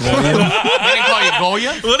 They didn't call you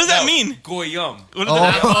Goya? What does that mean? Goyim. What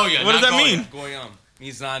Not Goya. What does not that Goya. mean? Goyim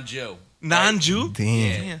means non-Jew. Non-Jew?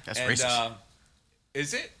 Damn. That's And, racist.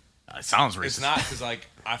 Is it? It sounds racist. It's not because like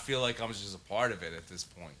I feel like I'm just a part of it at this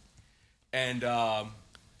point. And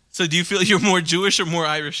So do you feel you're more Jewish or more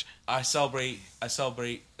Irish? I celebrate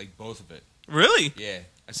like both of it. Really? Yeah,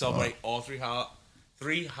 I celebrate all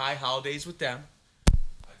three high holidays with them.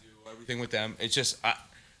 I do everything with them. It's just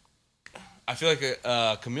I feel like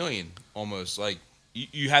a chameleon almost. Like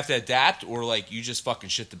you have to adapt, or like you just fucking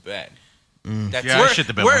shit the bed. That's Yeah, I shit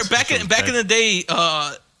the bed Where once. back I in shit back the in the day,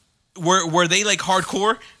 were they like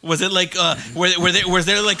hardcore? Was it like was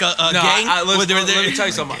there like a gang? let Were me there- tell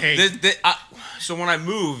you something. So when I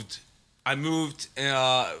moved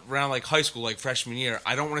around like high school, like freshman year.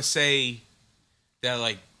 I don't want to say that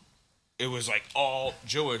like it was like all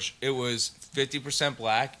Jewish. It was 50%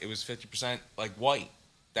 black. It was 50% like white.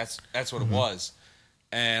 That's what it was.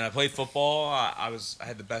 And I played football. I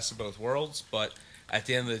had the best of both worlds. But at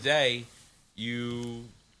the end of the day, you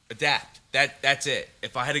adapt. That's it.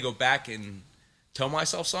 If I had to go back and tell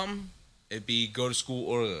myself something, it'd be go to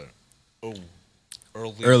school earlier.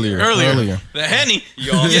 Earlier. The Henny.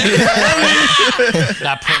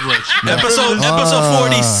 That privilege. Episode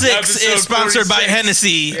 46 Episode is sponsored by 46.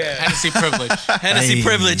 Hennessy. Hennessy privilege. Hennessy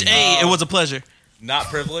privilege. Hey, it was a pleasure. Not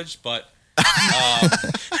privileged, but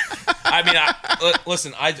I mean,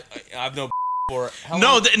 listen. I've known for how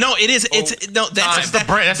long? It is. It's no. That's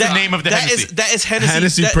the name of the Hennessy. That is Hennessy.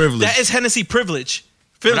 Hennessy privilege. That is Hennessy privilege.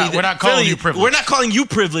 Philly, We're not calling Philly, you privilege. We're not calling you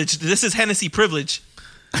privilege. This is Hennessy privilege.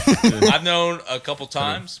 I've known a couple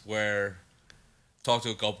times where talked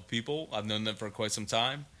to a couple people. I've known them for quite some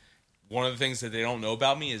time. One of the things that they don't know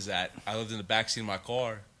about me is that I lived in the backseat of my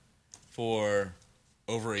car for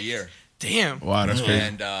over a year. Damn. Wow, that's crazy.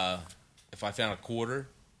 And if I found a quarter,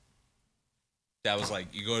 that was like,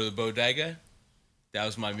 you go to the bodega, That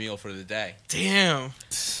was my meal for the day. Damn.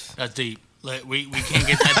 That's deep. Like, we can't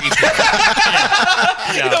get that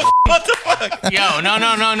deep. Yo, what the fuck? Yo, no. You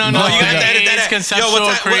got to edit that. It's conceptual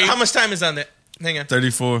creep. How much time is on that? Hang on.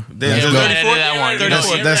 34. Yeah, Damn, we gotta edit that one.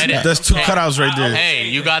 34. that's two cutouts right there. Hey,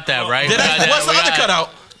 you got that right. What's the other cutout?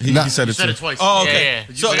 He said it Said too. it twice. Oh, okay.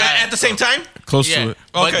 Yeah. So at the same time? Close to it.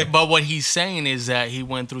 Okay. But what he's saying is that he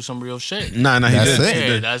went through some real shit. Nah, he That's did. it. He Yeah,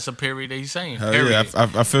 did. that's a period that he's saying. Hell Period. yeah,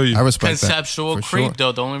 I feel you. I respect Conceptual that. For creep, sure.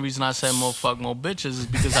 though. The only reason I said more fuck, more bitches is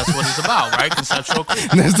because that's what it's about, right? Conceptual creep.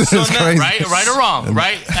 This is crazy. Right or wrong?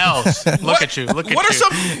 Right? Else. Look at you. Look at What are you.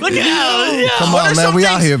 some? Look at you. Come What on, are man. some We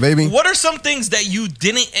out things- here, baby. What are some things that you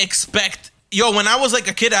didn't expect? Yo, when I was like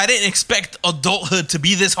a kid, I didn't expect adulthood to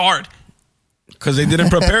be this hard. Because they didn't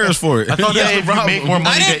prepare us for it. I thought that if you make more I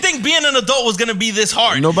money, didn't think being an adult was gonna be this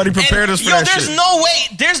hard. Nobody prepared us for that there's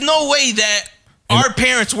shit. There's no way that our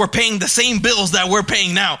parents were paying the same bills that we're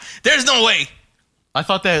paying now. There's no way. I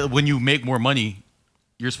thought that when you make more money,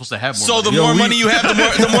 you're supposed to have more. So money. the more money you have,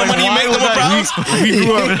 the more money you make, the more problems. We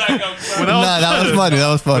grew up. Nah, that was funny. That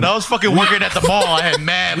was funny. When I was fucking working at the mall, I had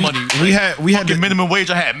mad money. We had Fucking the minimum wage.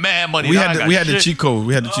 I had mad money. we Now I had got we had the shit. cheat code.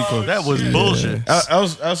 We had the cheat code. That was bullshit. I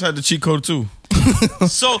also had the cheat code too.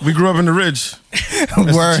 So We grew up in the Ridge. That's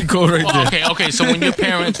Word. the cheat code right there. Okay. So when your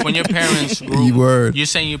parents grew, Word. you're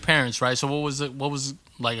saying your parents, right? So what was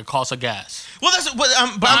like a cost of gas? well, that's but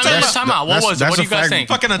I'm Time talking about out. What was it? that's What do a you guys fact. think?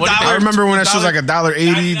 Fucking a What do you dollar. I think? remember when that shit was like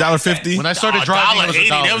 $1.80, $1.50. When I started driving, it was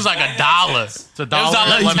 $1. It was like $1. It's a It was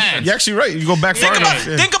dollar. $1.10. You're actually right. You go back far enough.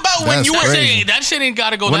 Yeah. Think about when That's you were crazy. That shit ain't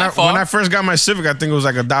gotta go When that far. I first got my Civic, I think it was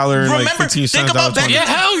like $1 and like Remember, 15 think cents. about back- yeah,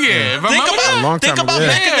 hell yeah. Remember think that? A long about think time about ago,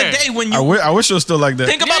 back in yeah. the day when I you wish it was still like that.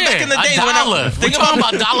 think about back in the day $1. when I We're think talking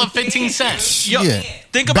about about $1.15. yo, Yeah.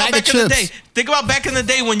 think about Bag of back in the day. chips. Think about back in the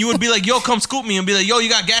day when you would be like, "Yo, come scoop me," and be like, "Yo, you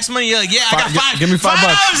got gas money?" You're like, "Yeah, I got Five- five. give me $5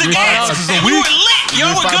 $5 Give me a gas." $5 And we were lit. Yo, Give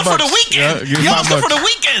me we're good for the $5. weekend. Yeah, give me Yo, it's good $5. for the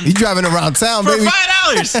weekend. He driving around town, For baby.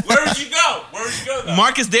 $5. Where would you go? Where would you go though?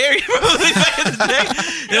 Marcus Dairy, probably back in the day.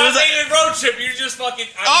 It You're was not like, taking a road trip. You're just fucking.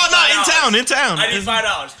 oh no, in town. I need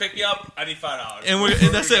 $5. Pick me up. I need $5.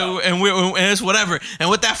 And that's it. And it's whatever. And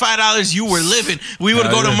with that $5, you were living. We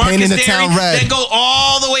would go to yeah. Marcus Painting the Dairy, town red. then go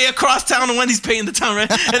all the way across town to Wendy's, paying the town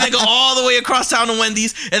red, and then go all the way across town to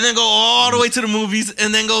Wendy's, and then go all the way to the movies,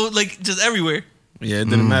 and then go like just everywhere. Yeah, it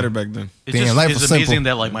didn't matter back then. It Damn, just life is was amazing simple.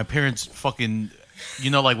 that like my parents fucking,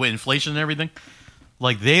 like with inflation and everything,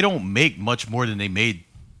 like they don't make much more than they made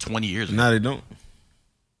 20 years ago. Now they don't.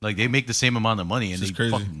 Like they make the same amount of money and This they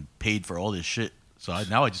is crazy. fucking paid for all this shit. So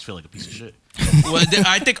now I just feel like a piece of shit. Well,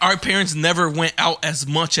 I think our parents never went out as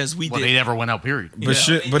much as we Well, did. they never went out. Period.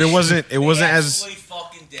 But it wasn't as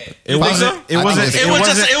fucking dead. it wasn't It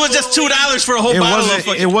was just $2 for a whole bottle of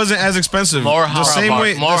fucking. it wasn't as expensive. More the house same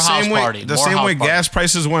party. way More the house same way party. the More same house way party. gas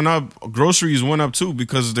prices went up, groceries went up too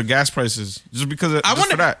because of the gas prices. Just because of, I just for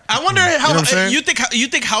wonder. that. I wonder how what I'm saying? you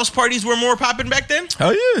think house parties were more popping back then.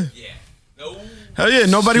 Hell yeah. Yeah. No. Hell yeah.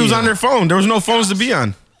 Nobody was on their phone. There was no phones to be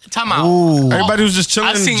on. Time out. Everybody was just chilling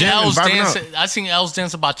I and seen jamming, Els vibing dance. out. I seen Els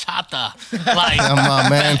dance bachata like Come on,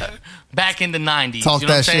 man. back in the 90s. Talk you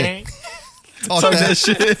know that what I'm shit. saying? Talk Talk that that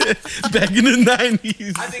shit back in the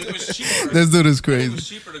 90s. I think it was cheaper. This dude is It crazy. was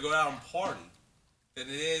cheaper to go out and party than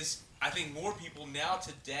it is. I think more people now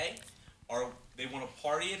today they want to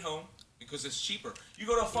party at home because it's cheaper. You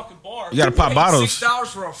go to a fucking bar. You gotta pop pay bottles. $6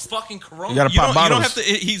 for a fucking Corona. You gotta You pop don't bottles. have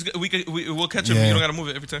to. We'll catch him. Yeah. You don't gotta move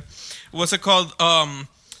it every time. What's it called?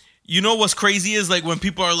 You know what's crazy is like when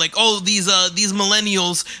people are like, "Oh, these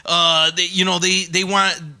millennials,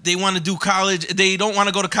 they want to do college. They don't want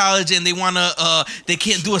to go to college, and they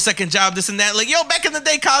can't do a second job. This and that. Like, yo, back in the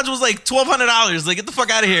day, college was like $1,200. Like, get the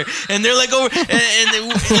fuck out of here. And they're like, over and they,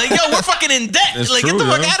 like, yo, we're fucking in debt. It's like, true, get the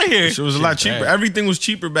fuck yo. out of here. It was a lot cheaper. Everything was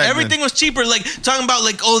cheaper back Everything then. was cheaper. Like talking about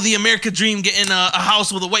like, oh, the American dream, getting a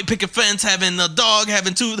house with a white picket fence, having a dog,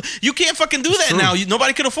 having two. You can't fucking do that true. now.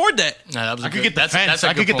 Nobody could afford that. No, that was a I could good- get the that's- fence. that's a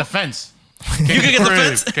I could good get the point. fence. You could get the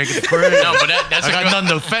fence. Can't get the crib. No, but that's I a got good, none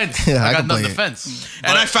the fence. Yeah, I I got can none play the it. fence.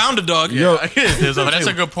 And I found a dog. Yo, but that's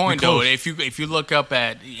a good point We though. close. If you look up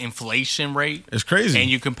at inflation rate it's crazy. and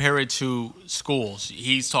you compare it to schools,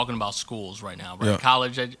 he's talking about schools right now, right? Yeah.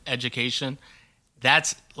 College education,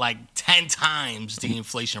 that's like 10 times the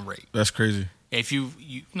inflation rate. That's crazy. If you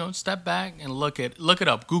step back and look it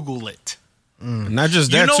up, Google it. Not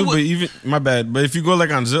just You that know too, what- but even my bad. But if you go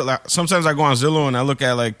like on Zillow, like, sometimes I go on Zillow and I look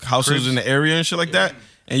at like houses in the area and shit like that,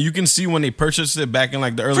 and you can see when they purchased it back in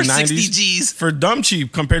like the early For 60 '90s G's. for dumb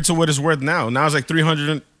cheap compared to what it's worth now. Now it's like 300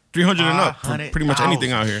 and up for pretty much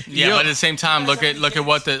anything out here. Yeah, but at the same time, look at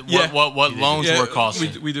what the Yeah. what loans were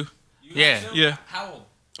costing. We do. Yeah. Yeah. How old?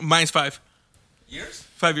 Mine's 5. Years?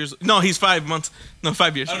 5 years. No, he's 5 months. No,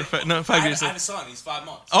 5 years. No, 5 years. I have a son. He's 5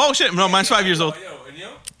 months. Oh shit! No, mine's 5 years old. And you?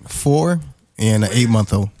 4 and an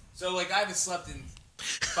 8-month-old. So like I haven't slept in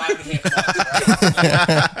 5.5 months.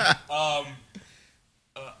 Right?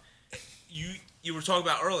 You were talking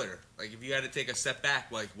about earlier, like if you had to take a step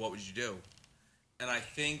back, like what would you do? And I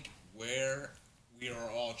think where we are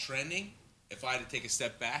all trending, if I had to take a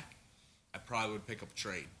step back, I probably would pick up a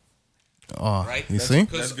trade. Oh, Right? you see?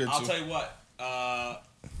 That's good, I'll too. tell you what. I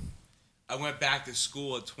went back to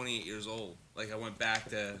school at 28 years old. Like I went back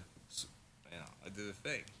to, I did the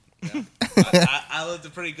thing. I lived a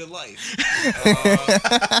pretty good life.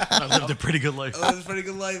 I lived a pretty good life. I lived a pretty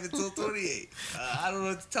good life until 28. I don't know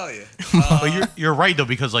what to tell you. But you're right though,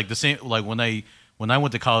 because like the same, like when I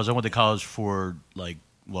went to college for like,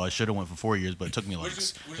 well, I should have went for 4 years, but it took me like Where'd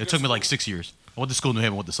you go to 6 years. I went to school in New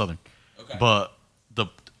Haven, went to Southern. Okay. But the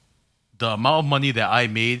amount of money that I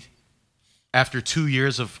made after 2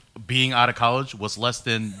 years of being out of college was less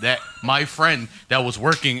than that my friend that was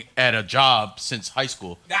working at a job since high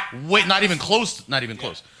school. Not even close.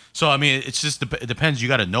 So I mean, it's just it depends. You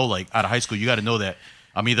got to know, like out of high school, you got to know that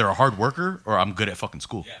I'm either a hard worker or I'm good at fucking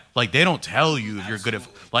school. Yeah. Like they don't tell you if you're good at.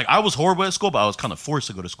 Like I was horrible at school, but I was kind of forced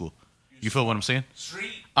to go to school. You feel what I'm saying?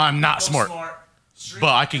 Street. I'm not book smart. Street,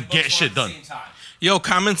 but I can and book get smart shit at the done. same time. Yo,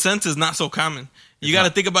 common sense is not so common. You got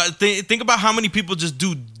to think about how many people just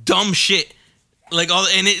do dumb shit, like all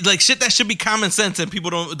and it like shit that should be common sense and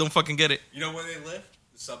people don't fucking get it. You know where they live?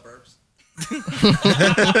 The suburbs.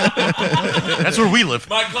 That's where we live.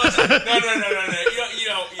 My cousin. No.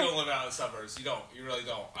 You don't live out in the suburbs. You don't. You really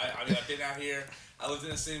don't. I mean, I've been out here. I lived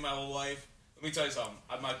in the city my whole life. Let me tell you something.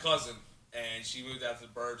 I have my cousin, and she moved out to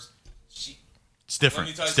the burbs. It's different.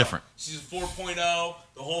 Let me tell you It's different. something. She's a 4.0,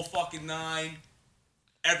 the whole fucking 9,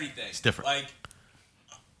 everything. It's different. Like,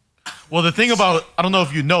 Well, the thing about, I don't know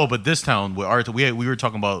if you know, but this town, we were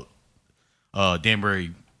talking about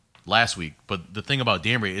Danbury last week, but the thing about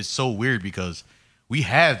Danbury is so weird because we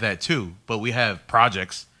have that too, but we have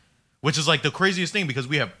projects, which is like the craziest thing because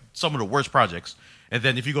we have some of the worst projects. And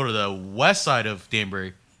then if you go to the west side of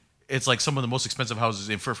Danbury, it's like some of the most expensive houses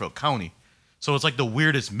in Fairfield County. So it's like the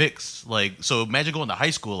weirdest mix. Like, so imagine going to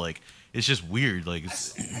high school, like, it's just weird. Like, I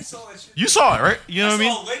saw that shit. you saw it, right? You know what I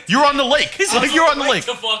saw a mean? lake You were on the lake. He's like, you're on the lake.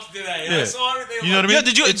 The fuck today. Yeah. I saw everything. You know what I mean? Yeah,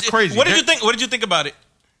 did you? It's crazy. What did you think? What did you think about it?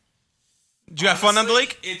 Did you have fun on the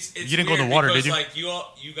lake? It's You didn't go in the water, because, did you? Like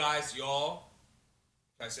you guys, y'all.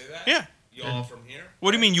 Can I say that? Yeah. Y'all from here.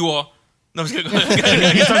 What do you mean you all? No, I'm just kidding.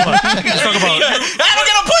 He's talking about, I don't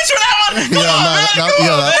get a punch for that one.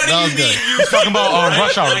 That was good. he's talking about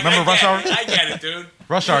Rush Hour. Remember Rush Hour? I get it, dude.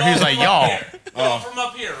 Rush Hour. He was like, y'all. Y'all from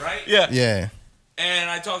up here, right? Yeah. Yeah. And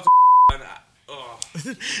I talked to and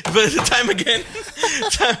But time again.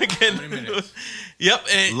 Yep.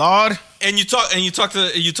 And, Lord. and you talk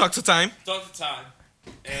to time. talked to Time,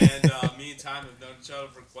 and me and Time have known each other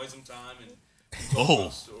for quite some time, and we talked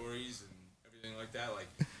about stories and everything like that. Like,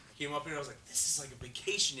 I came up here, I was like, "This is like a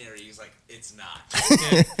vacation area." He's like, "It's not."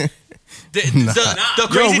 The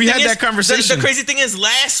crazy we thing had is, that conversation. The crazy thing is,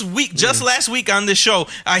 last week on this show,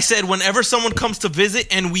 I said whenever someone comes to visit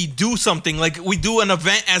and we do something, like we do an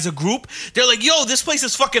event as a group, they're like, "Yo, this place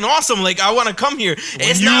is fucking awesome! Like, I want to come here."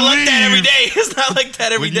 It's not like that every day. It's not like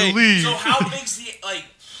that every day. So how big's the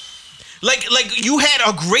Like you had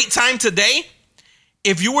a great time today.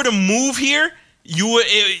 If you were to move here, you would.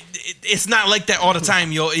 It's not like that all the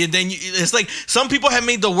time, yo. And then it's like some people have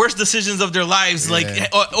made the worst decisions of their lives, like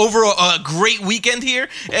over a great weekend here,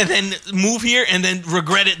 and then move here and then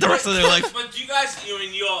regret it the rest of their life. But you guys,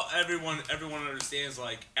 everyone understands,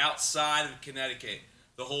 like, outside of Connecticut,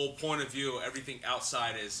 the whole point of view, everything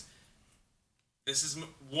outside this is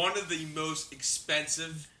one of the most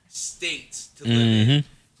expensive states to live in.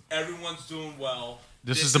 Everyone's doing well.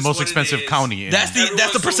 This is the most expensive county. That's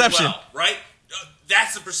the perception, well, right?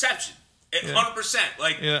 That's the perception. 100%.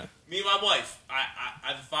 Like, Yeah. me and my wife, I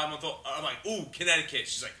have a 5-month-old. I'm like, ooh, Connecticut.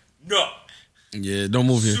 She's like, no. Yeah, don't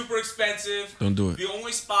move here. Super expensive. Don't do it. The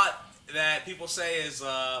only spot that people say is,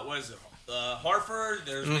 what is it? Hartford.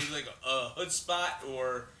 There's maybe like a hood spot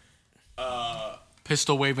or...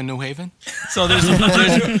 Pistol Wave in New Haven. So there's the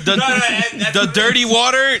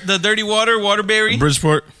dirty water, Waterbury,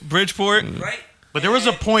 Bridgeport. right? But there was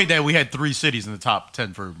a point that we had 3 cities in the top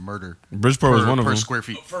 10 for murder. Bridgeport was one of per them. square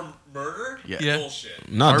feet. For murder? Yeah. Bullshit.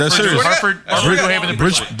 No, that's Hartford, serious. Hartford, New Haven, and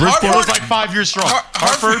Bridgeport. Bridgeport was like 5 years strong.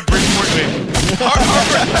 Hartford, Bridgeport, New Haven.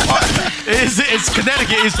 It's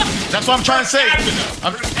Connecticut. That's what I'm trying to say.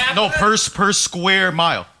 No, per square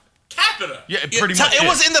mile. capita. Yeah, pretty much. It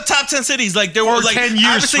was in the top 10 cities. Like there were like 10 years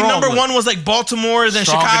obviously strong, number like- one was like Baltimore, then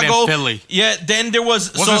Stronger than Chicago, Philly. Yeah, then there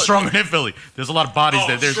was Wasn't stronger than Philly. There's a lot of bodies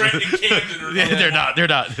there. There's Trenton and Camden are yeah, they're not. They're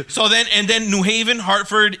not. So then New Haven,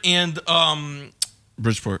 Hartford, and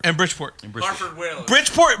Bridgeport. Bridgeport. Hartford Whalers.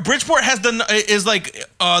 Bridgeport has is like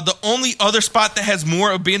the only other spot that has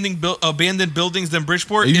more abandoned buildings than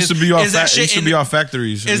Bridgeport. It used to be all that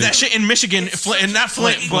factories. Is that shit in Michigan? And not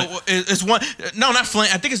Flint, but it's one. No, not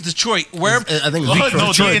Flint. I think it's Detroit. Where I think it's No,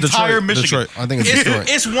 Detroit. the entire Michigan. I think it's Detroit.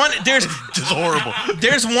 it's one. There's It's horrible.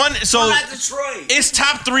 there's one. So Not Detroit. it's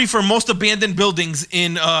top 3 for most abandoned buildings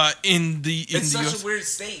in the It's such US. a weird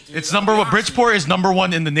state. Dude. It's I'll number be one. honest Bridgeport is number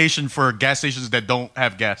one in the nation for gas stations that don't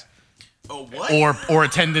have gas with you. Oh, what? or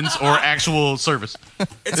attendance or actual service.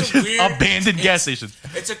 It's a weird Abandoned gas stations.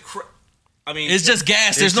 It's a. I mean, It's just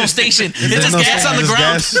gas. There's no just- station. There's It's just no gas on the there's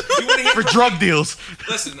ground. gas. You wanna hear For drug deals.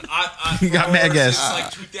 Listen, I You got mad gas. Since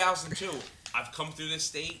like 2002, I've come through this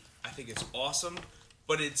state. I think it's awesome,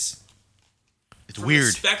 but it's from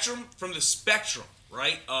weird. From the spectrum,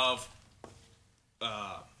 right, of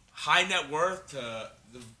high net worth to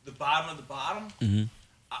the bottom of the bottom. Mm-hmm.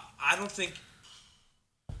 I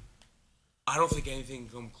don't think anything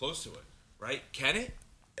can come close to it, right? Can it?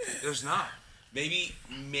 There's not. Maybe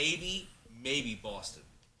Boston.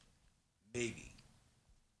 Maybe.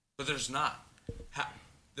 But there's not.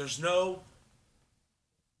 There's no.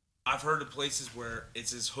 I've heard of places where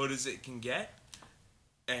it's as hood as it can get.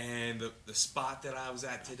 And the spot that I was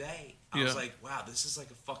at today, I was Yeah. like, wow, this is like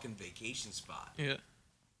a fucking vacation spot. Yeah.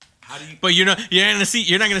 How do you. But you're not gonna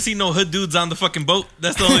see no hood dudes on the fucking boat.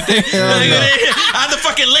 That's the only thing. On the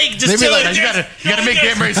fucking lake, just Maybe chilling. like- You gotta make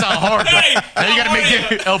Danbury sound hard. Now you gotta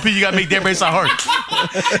make LP. You gotta make Danbury sound hard.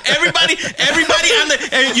 Everybody on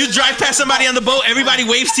the. You drive past somebody on the boat. Everybody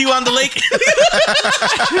waves to you on the lake.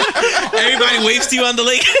 Everybody waves to you on the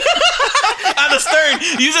lake. On the stern,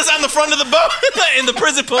 you just on the front of the boat in the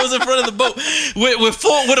prison pose in front of the boat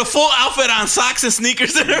with a full outfit on, socks and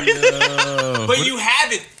sneakers and everything. But you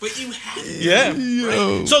have it. Yeah.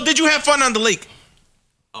 So did you have fun on the lake?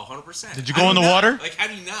 100%. Did you go in the water? Like, how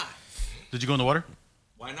do you not? Did you go in the water?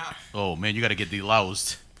 Why not? Oh man, you gotta get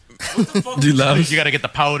deloused. What the fuck? You gotta get the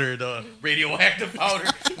powder, the radioactive powder.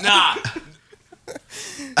 Nah.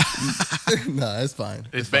 Nah, it's fine.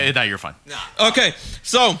 It's bad. Nah, you're fine. Okay,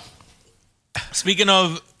 so speaking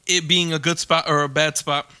of it being a good spot or a bad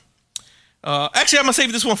spot, actually, I'm gonna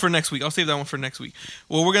save this one for next week. I'll save that one for next week.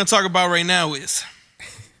 What we're gonna talk about right now is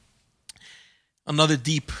another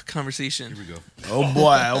deep conversation. Here we go. Oh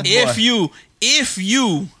boy. If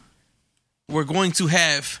you were going to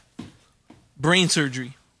have brain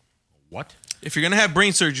surgery, What? if you're gonna have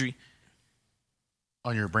brain surgery,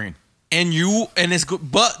 On your brain. and it's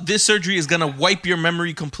good, but this surgery is gonna wipe your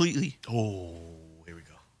memory completely. Oh, here we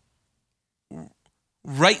go.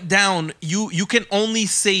 Write down, you can only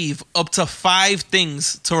save up to 5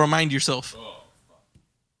 things to remind yourself.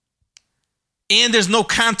 And there's no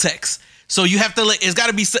context. So you have to it's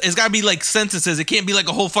gotta be like sentences. It can't be like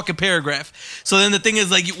a whole fucking paragraph. So then the thing is,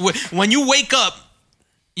 like, when you wake up,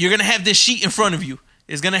 you're gonna have this sheet in front of you.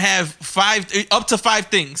 It's gonna have up to 5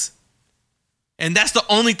 things. And that's the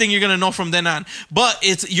only thing you're gonna know from then on. But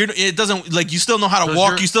it doesn't, like, you still know how to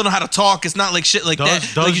walk, you still know how to talk. It's not like shit like that.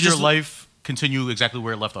 Does Like, you your just life continue exactly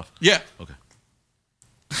where it left off? Yeah. Okay.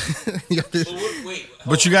 Wait.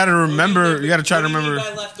 But you gotta remember. You gotta try to What do you mean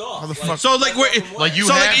remember. by left off? How the fuck- So like where Like you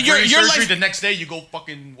So, have like, brain your surgery, life- the next day you go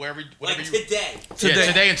fucking wherever, whatever Like you. today. Yeah,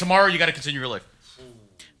 today and tomorrow you got to continue your life.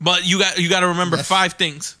 But you got to remember 5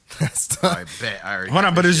 things. I bet. I already Hold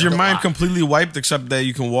on, but is your a mind lot. completely wiped except that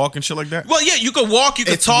you can walk and shit like that? Well, yeah, you can walk, you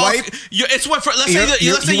can It's talk. wipe. It's what for. Let's say that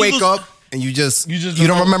let's say You wake lose- up and you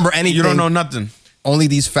don't remember anything. You don't know nothing. Only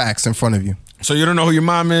these facts in front of you. So you don't know who your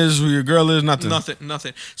mom is, who your girl is, nothing.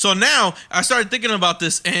 Nothing. So now I started thinking about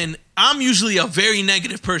this, and I'm usually a very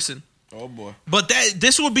negative person. Oh boy. But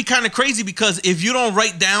this would be kind of crazy because if you don't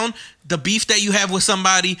write down the beef that you have with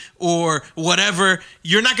somebody or whatever,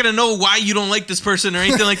 you're not gonna know why you don't like this person or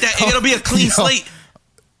anything like that. It'll be a clean Yo. slate.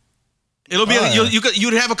 It'll be Yeah.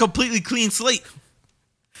 you'd have a completely clean slate.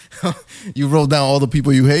 You wrote down all the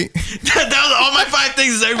people you hate. That was all my 5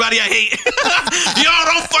 things is everybody I hate. Yo,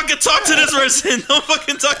 don't fucking talk to this person. Don't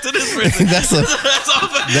fucking talk to this person. That's a That's all.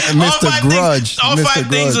 Mr. All 5 Grudge. Things, all Mr. 5 things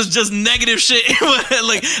Grudge. was just negative shit.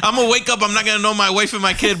 Like, I'm gonna wake up. I'm not gonna know my wife and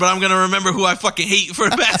my kid, but I'm gonna remember who I fucking hate for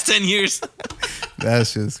the past 10 years.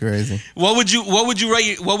 That's just crazy. What would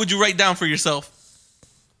you write down for yourself?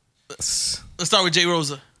 Let's start with Jay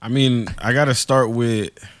Rosa. I mean, I gotta start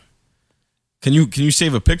with. Can you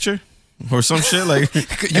save a picture or some shit like,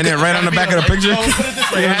 and then right on the back of the picture? You know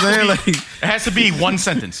what I'm saying? Like, It has to be one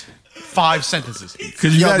sentence. 5 sentences.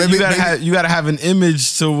 Because you gotta have an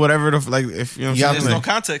image to whatever if you know what I'm There's saying. no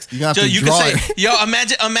context. You have to You draw can say, it. yo,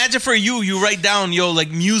 imagine for you write down, yo,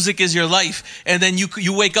 like music is your life, and then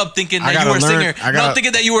you wake up thinking that you were a singer. Not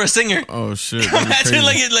thinking that you were a singer. Oh shit! Imagine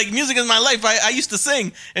like music is my life. I used to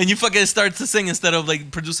sing, and you fucking start to sing instead of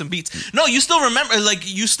like producing beats. No, you still remember, like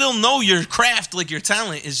you still know your craft, like your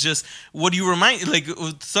talent is just what do you remind, like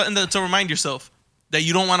something to remind yourself that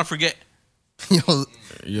you don't want to forget. Yo,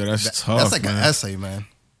 Yeah, that's tough. that's like man. an essay, man.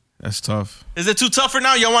 That's tough. Is it too tough for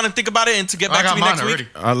now? Y'all want to think about it and to get back to me next week?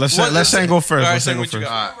 Let's Shane go first. All right, Let's Shane Shane, go what you first.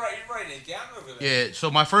 got? You're writing it down over there. Yeah,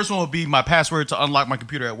 so my first one would be my password to unlock my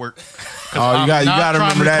computer at work. Oh, you got to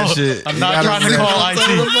remember that shit. I'm not trying to call IT.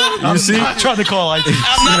 You see? I'm not trying to call IT.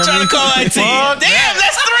 I'm not trying to call IT. Damn,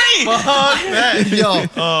 that's 3. Yo,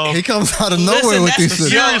 he comes out of nowhere with these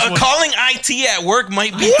shit. Calling IT at work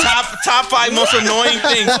might be top 5 most annoying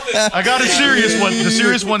things. I got a serious one. The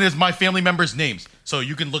serious one is my family members' names. So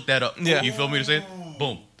you can look that up. Yeah. You feel me to say?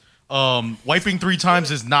 Boom. Wiping 3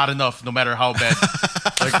 times is not enough, no matter how bad.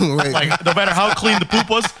 Like no matter how clean the poop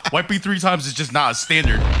was, wiping 3 times is just not a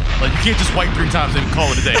standard. Like you can't just wipe 3 times and call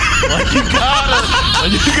it a day. Like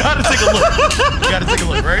you gotta take a look. You gotta take a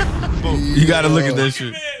look, right? Boom. You got to look at that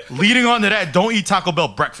shit. Leading on to that, don't eat Taco Bell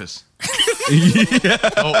breakfast.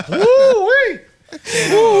 Oh, woo-wee.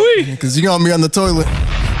 Because you're going to be on the toilet.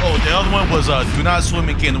 Oh, the other one was do not swim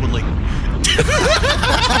in Candlewood Lake.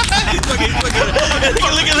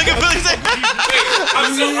 Look at Billy say,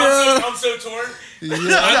 I'm so torn.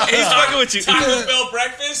 he's fucking with you. Taco Bell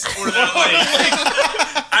breakfast or that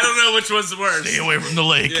lake? I don't know which one's worse. Stay away from the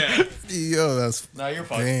lake. Yeah. Yo, that's... Nah, you're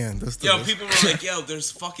fine. Damn, that's Yo, people were like, yo,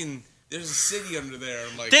 there's a city under there.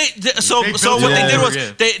 I'm like, So built what it they did over, was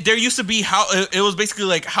yeah. there used to be it was basically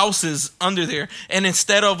like houses under there, and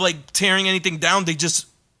instead of like tearing anything down, they just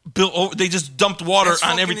dumped water That's on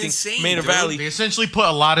fucking everything, insane, made a dude. valley. They essentially put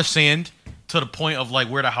a lot of sand to the point of like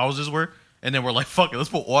where the houses were, and then we're like, fuck it, let's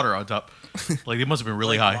put water on top. Like they must have been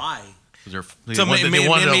really high. why? 'Cause they So wanted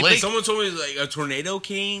man-made a lake. lake. Someone told me like a tornado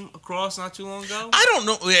came across not too long ago. I don't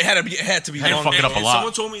know. It had to be. Had to long. fuck it up a And lot.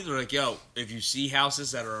 Someone told me they're like, yo, if you see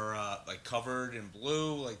houses that are like covered in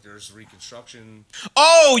blue, like there's reconstruction.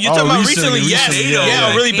 Oh, you're talking about recently, recently? Yes, recently, yeah,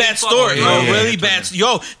 yeah. a really bad storm. Yeah, A yeah, really yeah. bad.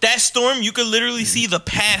 Yo, that storm, you could literally see the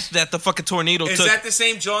path that the fucking tornado Is took. that the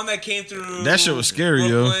same John that came through? That shit was scary,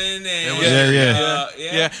 yo. Brooklyn and, Yeah.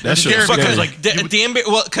 yeah, That shit was Fucking, scary. like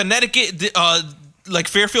Connecticut. Like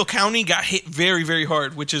Fairfield County got hit very, very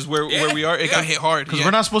hard, which is where we are. It got hit hard. Because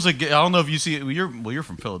we're not supposed to get. I don't know if you see it. You're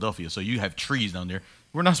from Philadelphia, so you have trees down there.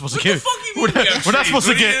 We're not supposed to get. We're not supposed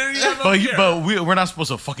to get. But we're not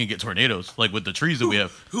supposed to fucking get tornadoes like with the trees that we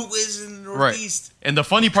have. Who lives in the Right. Northeast? And the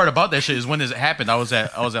funny part about that shit is when it happened, I was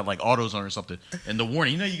at like AutoZone or something, and the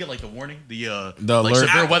warning. You know, you get like the warning, the like alert.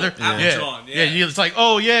 severe weather. John, yeah. It's like,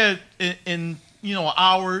 oh yeah, in an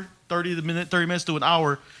hour. 30 minutes to an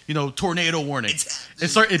hour, tornado warning. It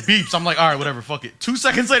beeps. I'm like, all right, whatever, fuck it. 2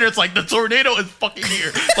 seconds later, it's like the tornado is fucking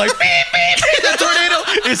here. Like, beep, beep, beep, the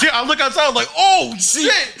tornado is here. I look outside, I'm like, oh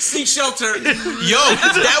shit. Seek shelter. Yo,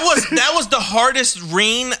 that was the hardest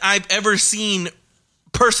rain I've ever seen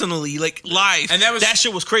personally, like live. And that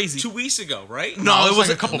shit was crazy. 2 weeks ago, right? No, it was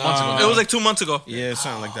like a couple months ago. It was like 2 months ago. Yeah,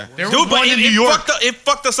 something like that. There was Dude, one but in New York. it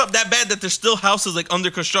fucked us up that bad that there's still houses like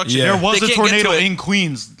under construction. Yeah. There was They a can't get to tornado it. in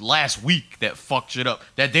Queens last week that fucked shit up.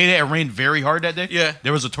 That day that it rained very hard that day. Yeah.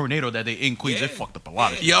 There was a tornado that day in Queens. Yeah. It fucked up a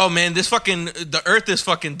lot of shit. Yo, man, the earth is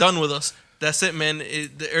fucking done with us. That's it, man.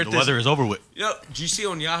 The earth The weather is over with. Yo, did you see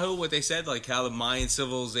on Yahoo what they said? Like how the Mayan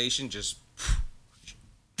civilization just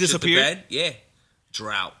disappeared. shit the bed? Yeah.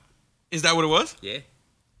 Drought. Is that what it was? Yeah.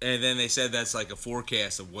 And then they said that's like a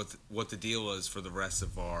forecast of what the deal is for the rest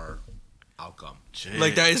of our outcome.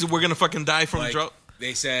 Like that is we're gonna fucking die from Like, drought.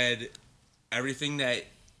 they said everything that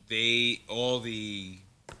all the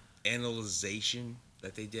analyzation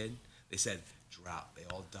that they did, they said drought. They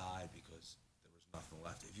all died because there was nothing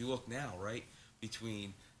left. If you look now, right,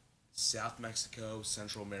 between South Mexico,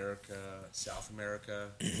 Central America, South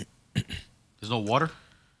America, There's no water?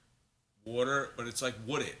 water, but it's like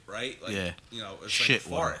wooded, right? Like, Yeah. It's Shit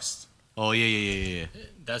like water. forest. Oh, yeah.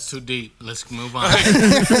 That's too deep. Let's move on.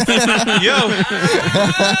 Yo,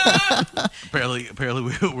 Apparently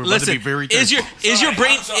we're about listen. to be very Is your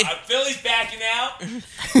brain? I'm sorry, Philly's backing out. Give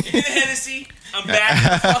me the Hennessy. I'm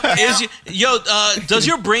back. Does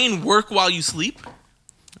your brain work while you sleep?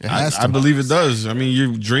 It has I to. believe it does. I mean,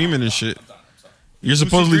 you're dreaming and shit. You're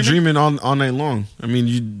supposedly dreaming all night long. I mean,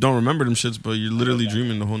 you don't remember them shits, but you're literally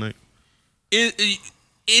dreaming the whole night.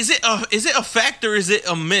 Is it a fact or is it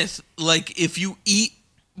a myth? Like if you eat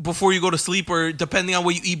before you go to sleep, or depending on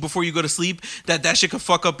what you eat before you go to sleep, that shit could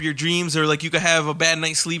fuck up your dreams, or like you could have a bad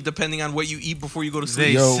night's sleep depending on what you eat before you go to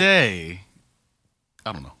sleep? They say,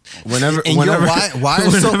 I don't know. Whenever,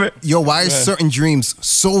 why are certain dreams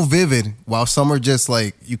so vivid while some are just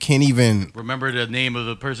like you can't even remember the name of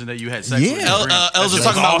the person that you had sex with? Els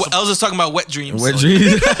is talking about wet dreams. Wet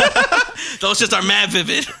dreams. Those shits are mad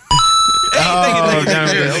vivid. Oh,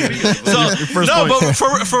 no, but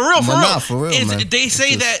for real, man. They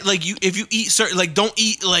say that like if you eat certain, like don't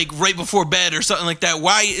eat like right before bed or something like that.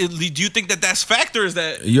 Why do you think that's fact, or is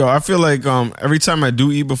that? Yo, I feel like every time I do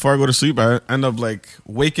eat before I go to sleep, I end up like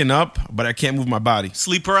waking up, but I can't move my body.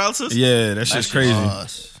 Sleep paralysis? Yeah, that shit's crazy.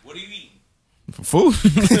 What do you eat? Food.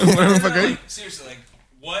 Whatever the fuck I eat. Seriously, like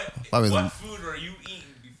what food are you eating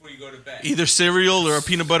before you go to bed? Either cereal or a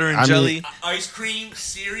peanut butter and jelly. Ice cream,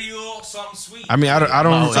 cereal, something sweet. I mean, I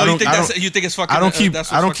don't. You think it's fucking? I don't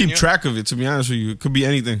keep track of it. To be honest with you, it could be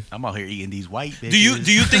anything. I'm out here eating these white bitches.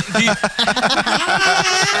 Do you think?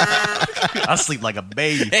 I sleep like a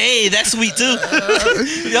baby. Hey, that's sweet too.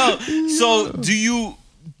 Yo, so do you,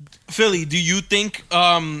 Philly? Do you think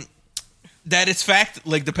that it's fact?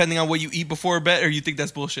 Like depending on what you eat before bed, or you think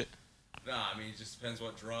that's bullshit? Nah, I mean it just depends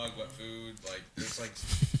what drug, what food. Like there's like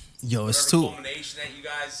it's too combination that you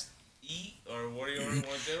guys eat, or what do you want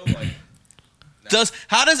to do? Like,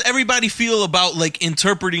 how does everybody feel about like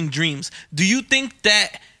interpreting dreams? Do you think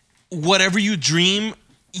that whatever you dream,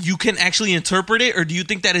 you can actually interpret it, or do you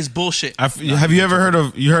think that is bullshit? Have you ever heard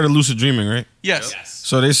of lucid dreaming, right? Yes.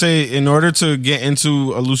 So they say in order to get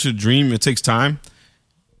into a lucid dream, it takes time.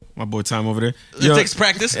 My boy Time over there. It takes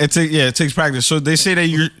practice. It takes practice. So they say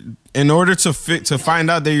that in order to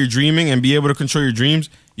find out that you're dreaming and be able to control your dreams,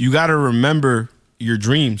 you got to remember your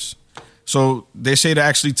dreams. So they say to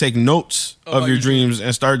actually take notes of your dreams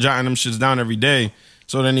and start jotting them shits down every day.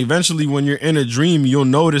 So then eventually when you're in a dream, you'll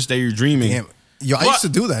notice that you're dreaming. Damn. Yo, I used to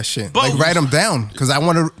do that shit. Like write them down because I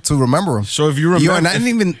wanted to remember them. So if you remember, and I didn't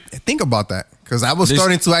even think about that because I was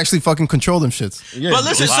starting to actually fucking control them shits. Yeah, but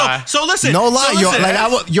listen, so listen. No lie,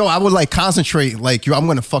 I would like concentrate. Like, I'm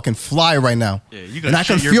gonna fucking fly right now, and I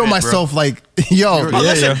can feel myself like, yo. But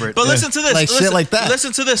listen to this, like shit like that.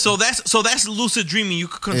 Listen to this. So that's lucid dreaming. You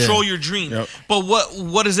can control your dream. Yep. But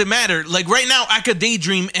what does it matter? Like right now, I could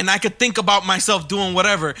daydream and I could think about myself doing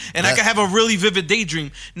whatever, and I could have a really vivid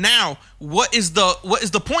daydream. Now, what is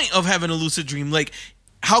the point of having a lucid dream? Like,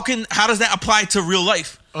 how does that apply to real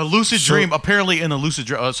life? A lucid dream, apparently in a lucid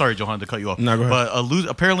dream. Sorry, Johan, to cut you off. No, go ahead. But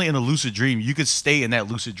apparently in a lucid dream, you could stay in that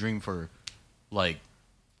lucid dream for, like,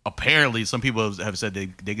 apparently some people have said they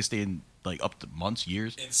could stay in like up to months,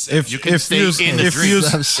 years. If you can stay in the dream,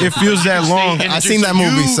 it feels that long. I seen that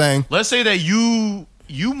movie saying. Let's say that you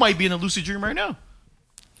might be in a lucid dream right now.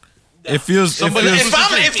 It feels. If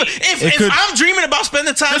I'm dreaming about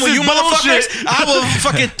spending time with you motherfuckers, I will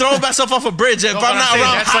fucking throw myself off a bridge if I'm not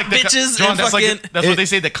around hot bitches. That's what they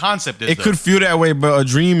say the concept is. It could feel that way, but a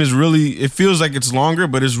dream is really. It feels like it's longer,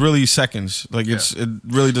 but it's really seconds. Like it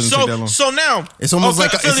really doesn't take that long. So now it's almost like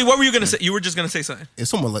Philly. What were you gonna say? You were just gonna say something.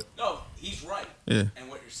 It's almost like no, he's right. Yeah. And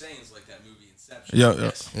what you're saying is like that movie Inception.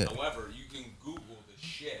 Yeah. However, you can Google the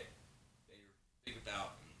shit that you're thinking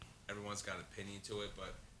about. Everyone's got an opinion to it,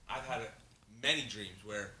 but I've had many dreams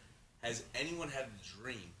where has anyone had a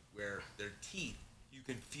dream where their teeth, you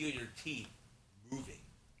can feel your teeth moving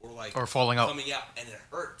or falling out, coming out, and it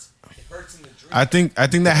hurts. It hurts in the dream. I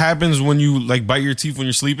think that happens when you like bite your teeth when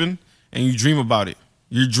you're sleeping and you dream about it.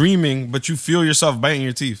 You're dreaming, but you feel yourself biting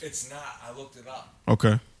your teeth. It's not. I looked it up.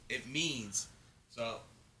 Okay. It means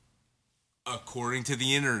according to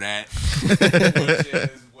the internet, which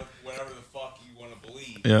is whatever the fuck you want to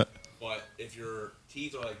believe. Yeah. But if your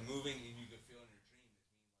teeth are like moving and you can feel in your dream, it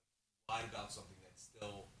means lied about something that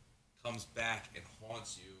still comes back and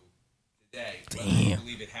haunts you today. Whether you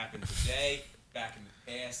believe it happened today, back in the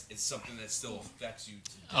past, it's something that still affects you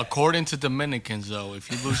today. According to Dominicans, though, if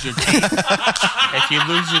you lose your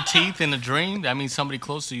teeth in a dream, that means somebody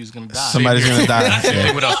close to you is gonna die. Somebody's gonna die.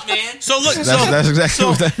 Up, man. So look, that's exactly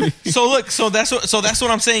what that means. So that's what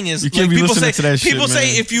I'm saying is you can't be people listening say to that shit, people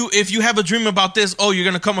say man. if you have a dream about this, oh, you're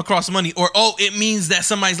gonna come across money, or oh, it means that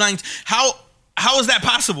somebody's lying. How is that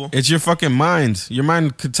possible? It's your fucking mind. Your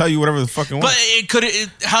mind could tell you whatever the fuck it wants. But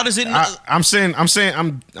how does it? I'm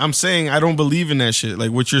saying I don't believe in that shit.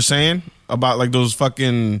 Like what you're saying about like those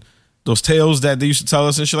tales that they used to tell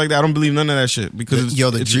us and shit like that. I don't believe none of that shit because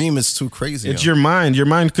the dream is too crazy. It's your mind. Your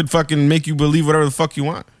mind could fucking make you believe whatever the fuck you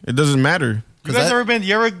want. It doesn't matter. You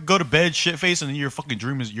ever go to bed shit faced and then your fucking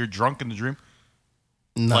dream is you're drunk in the dream?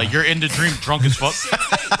 Nah. Like you're in the dream, drunk as fuck.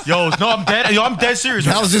 Yo, no, I'm dead. Yo, I'm dead serious.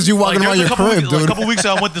 That was just you walking there around was your a couple crib, weeks, like, dude. a couple weeks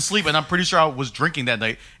ago, I went to sleep, and I'm pretty sure I was drinking that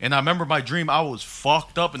night. And I remember my dream. I was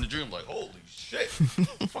fucked up in the dream. Like, holy shit,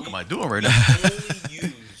 what the fuck am I doing right now? Only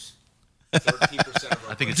use 13% of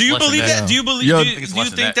our I think it's Do you less than believe that? Do you believe? Yo, do I you, think it's do you less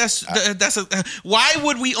than think that's why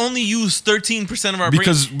would we only use 13% of our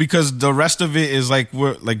brain? because the rest of it is like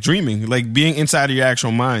we're like dreaming, like being inside of your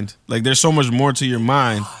actual mind. Like there's so much more to your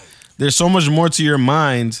mind. There's so much more to your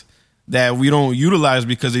mind that we don't utilize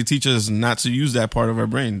because they teach us not to use that part of our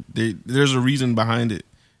brain. There's a reason behind it.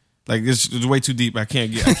 Like it's way too deep. I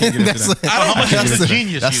can't get into that. How much That's is a- a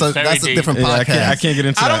genius? That's use? a different Yeah, I podcast. can't get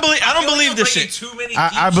into I that. don't believe this shit. Too many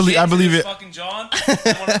I deep believe- shit I believe to it. this fucking John.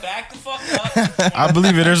 I want to back the fuck up. I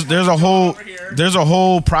believe it. There's a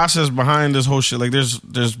whole process behind this whole shit. Like there's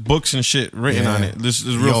books and shit written Yeah. on it. This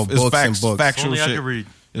is real. Yo, It's books and facts. books. Factual Only I shit. could read.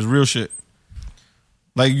 It's real shit.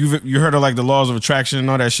 Like you heard of like the laws of attraction and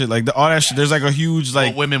all that shit. Like all that shit. There's like a huge like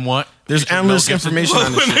What women want. there's Featuring endless Mel Gibson. information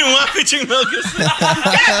on this shit. Women want featuring Mel Gibson. God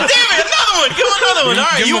damn it! Another one. Give him another one. All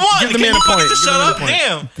right, Give you him- won. give the Can man you a fucking point. just Give shut him a up?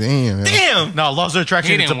 point. Damn. Damn. Damn. No, laws of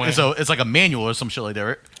attraction. He didn't It's like a manual or some shit like that,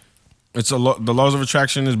 right? It's the laws of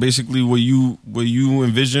attraction is basically what you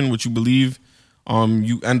envision, what you believe.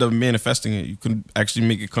 You end up manifesting it. You can actually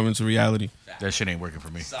make it come into reality. That shit ain't working for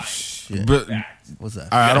me. But What's that?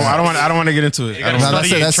 I don't want to get into it. I don't No, gotta that's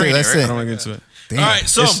study it. and That's train it. it, That's right? I it. don't want to get into it. Damn. All right,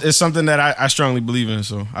 so It's something that I strongly believe in.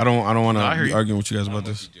 So I don't want I hear to be you. arguing with you guys about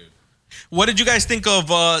this. what did you guys think of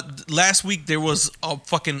last week? There was a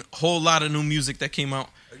fucking whole lot of new music that came out.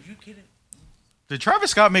 Are you kidding? Did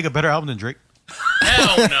Travis Scott make a better album than Drake?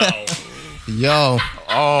 Hell no. Yo,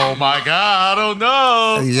 Oh my god, I don't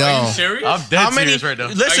know. yo. Are you serious? I'm dead How many? serious right now.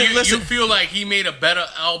 Listen, you listen. feel like he made a better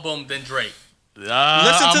album than Drake? Listen to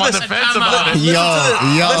I'm on this. the fence Time about out. it.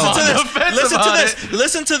 Yo, Listen to yo. this. Listen to this.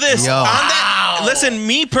 Listen to this. Yo. On that, Wow. listen,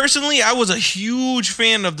 me personally, I was a huge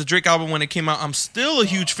fan of the Drake album when it came out. I'm still a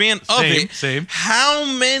huge fan of Same, it. same. How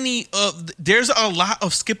many of there's a lot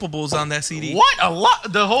of skippables on that CD. What? A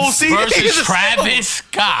lot? The whole CD? Versus Travis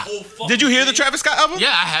Scott. Did you hear the Travis Scott album? Yeah,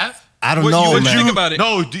 I have. I don't What- know, what'd you man. think about it?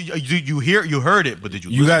 No, you heard it, but did you?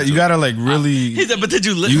 You listen to it? gotta like really. He said, but did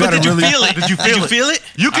you You but gotta did you really- feel it? Did you feel it?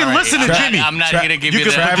 You can All right, listen to I'm Jimmy. Not, I'm not gonna give you can,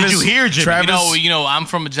 that. Did you hear Jimmy? Travis- You know, I'm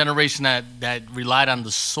from a generation that relied on the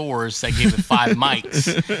source that gave it 5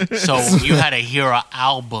 mics. So you had to hear an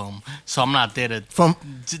album. So I'm not there to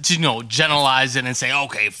generalize it and say,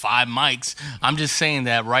 okay, 5 mics. I'm just saying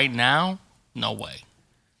that right now, no way.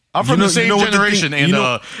 I'm from You know- the same you know what the generation, thing- and you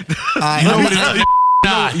know-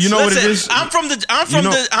 Not. You know what it is? I'm from the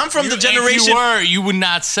If generation. you were, you would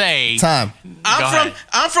not say. Time. Go ahead.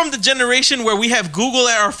 I'm from the generation where we have Google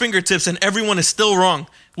at our fingertips and everyone is still wrong.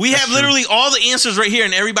 We have literally all the answers right here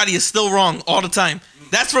and everybody is still wrong all the time.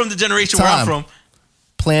 That's from the generation where I'm Time. from.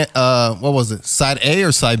 Plant. What was it? Side A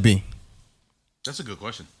or side B? That's a good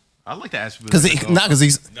question. I'd like to ask you Because he's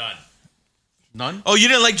None. none. Oh, you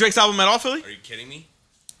didn't like Drake's album at all, Philly? Are you kidding me?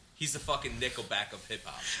 He's the fucking Nickelback of hip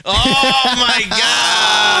hop. Oh my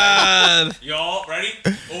god! Y'all ready?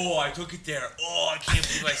 Oh, I took it there. Oh, I can't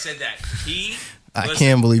believe I said that. I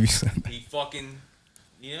can't believe you said that. He fucking.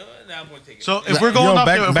 You know, now I'm going to take it. So if we're going off,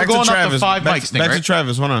 the, if we're going off the 5 mics thing, Back to right?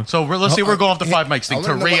 Travis. Hold on. So let's say we're going off the 5 mics thing I'll to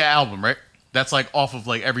let him know rate an what- album, right? That's like off of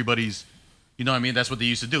like everybody's. You know what I mean? That's what they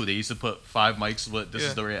used to do. They used to put 5 mics. But this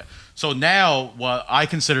is the rate. So now, what I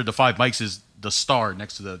consider the 5 mics is the star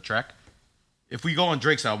next to the track. If we go on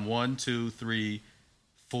Drake's album, 1, 2, 3,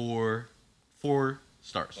 4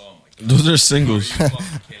 stars. Oh my god. Those are singles. Are you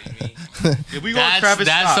fucking kidding me? If we go on Travis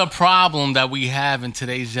That's Scott, a problem that we have in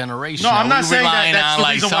today's generation. No, I'm not We're saying that relying that's on the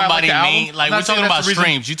like reason why I like somebody the album. main, I'm like not we're talking saying about that's the reason.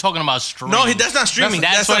 streams. You're talking about streams. No, that's not streaming.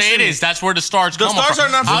 That's not what it streaming. is. That's where the stars The come stars from.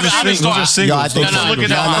 are not from How do streaming. the stars? Yo, I think No, so. no, look at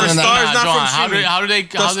No, that no, no, first no. Stars not John, from how do streaming.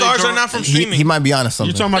 they? The stars are not from streaming. He might be onto something.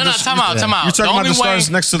 You talking about No, the time out, time out. You're talking about the stars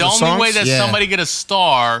next to the only songs? way that Yeah. somebody get a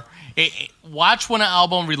star, watch when an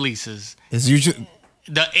album releases. It's usually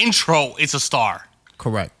The intro is a star.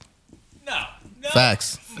 correct. No.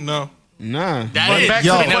 Facts. No. Nah. That But is. back to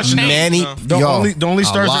Yo, the question. Manny. No. The yo, only a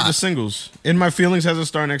stars are lot. the singles. In My Feelings has a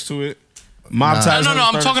star next to it. Mob Nah. Ties. No, has a I'm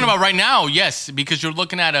star talking next to about right now. Yes, because you're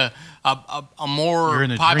looking at a more You're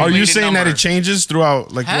in a dream. it. populated Are you saying number. that it changes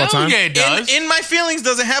throughout Hell time? yeah, it does. In My Feelings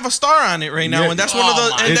doesn't have a star on it right now, Yeah. and that's one of Oh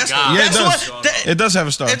the. my And that's, God. Yeah, it that's does. what. That, It does have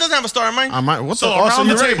a star. it doesn't have a star on mine. I might. What So the? around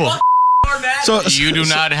the you're right. table. So You do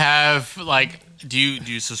not have like. Do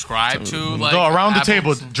you subscribe to like? No, around the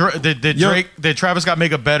Apple's- table. Did Yo. Drake? Did Travis Scott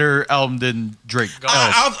make a better album than Drake?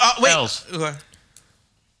 Wait. Else.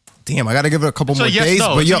 Damn, I gotta give it a couple So more yes, days.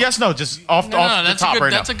 no. But yo, Yes, no. Just off No, the that's top a good.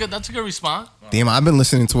 right That's now. a good. That's a good response. damn, I've been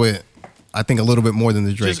listening to it I think a little bit more than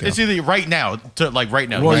the Drake. Just, it's either right now right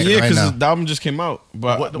now. Well, Right- yeah, right because now. the album just came out.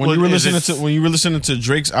 But What- when you were is listening to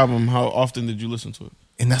Drake's album, how often did you listen to it?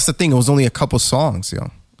 And that's the thing. It was only a couple songs,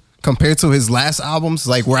 yo. Compared to his last albums,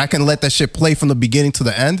 like where I can let that shit play from the beginning to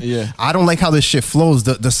the end. Yeah. I don't like how this shit flows.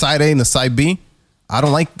 The side A and the side B. I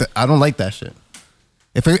don't like that shit.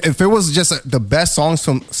 If it was just the best songs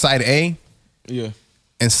from side A Yeah.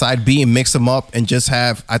 and side B and mix them up and just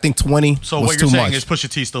have, I think 20 So was what too you're saying much. is Pusha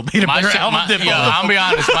T still made a My better shit, album than I'll be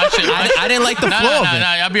honest. My shit, I didn't like the no, flow no, of it.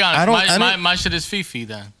 I'll be honest. I don't- My shit is Fifi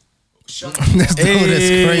then. This dude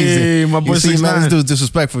is crazy. Hey, my boy You see, man, 6ix9ine. this dude's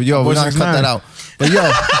disrespectful. Yo, My boy we're gonna cut 6ix9ine. that out. But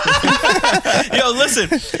yo, Yo,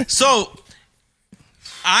 listen. So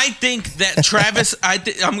I think that Travis.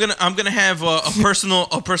 I'm gonna have a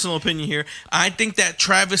personal opinion here. I think that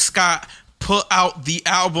Travis Scott put out the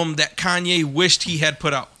album that Kanye wished he had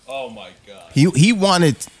put out. Oh my god. he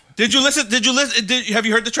wanted. Did you listen? Have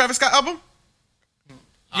you heard the Travis Scott album?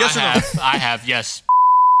 Yes or no? I have, yes.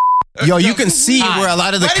 Yo, you can see where a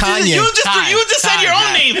lot of the Why did Kanye. you just said your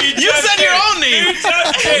own name. You said your own name.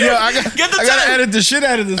 Yo, Get the I gotta time. edit the shit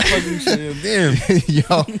out of this fucking shit. Damn. Yo,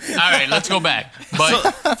 All right, let's go back.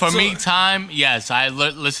 But for me, time, yes, I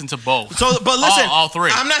listen to both. So, but listen, all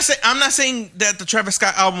three. I'm not saying that the Travis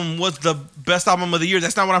Scott album was the best album of the year.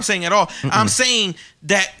 That's not what I'm saying at all. I'm saying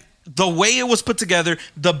that the way it was put together,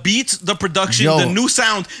 the beats, the production, Yo. the new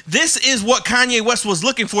sound. This is what Kanye West was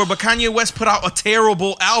looking for, but Kanye West put out a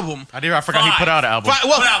terrible album. I forgot he put out an album.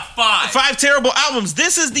 Well, Put out five. terrible albums.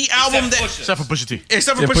 This is the album that, Except for Pusha T.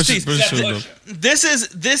 except for Yeah, Pusha T. Pusha T.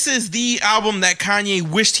 This is the album that Kanye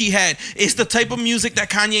wished he had. It's the type of music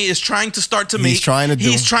that Kanye is trying to start to make. He's trying to do.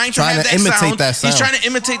 He's trying to have that imitate sound. that sound. He's trying to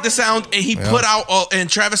imitate the sound, and he put out and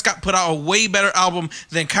Travis Scott put out a way better album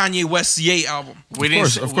than Kanye West's Ye album. We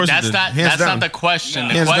course, didn't. of course That's it did. not. Hands That's down. not the question.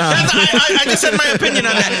 The Hands question. down. I just said my opinion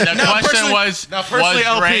on that. The Now, question personally- was personally,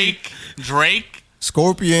 LP. Drake.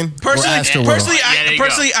 Scorpion or Personally, Astroworld.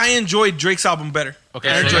 personally, I enjoyed Drake's album better. Okay,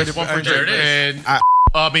 Yeah, I so enjoyed that's it. one for Drake. And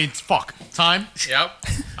I mean, fuck. Time. Yep.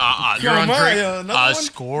 You're on Drake.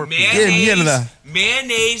 Scorpion.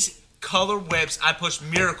 Mayonnaise color whips. I push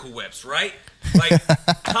Miracle Whips, right? Like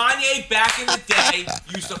Kanye back in the day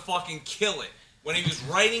used to fucking kill it when he was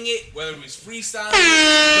writing it, whether he was freestyling.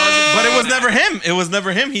 But it was never him. It was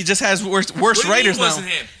never him. He just has worse writers now. Wasn't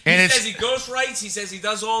him. And He it's- says he ghostwrites. He says he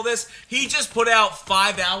does all this. He just put out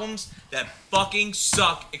 5 albums that fucking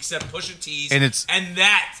suck, except Pusha T's. And it's- and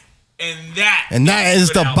that is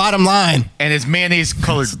good the album. bottom line. And his mayonnaise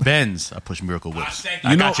colored Benz. I push Miracle Whips. Thank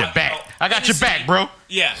I you. got your back. I got your back, bro.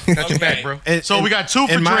 Yeah, Got your back, bro. So we got 2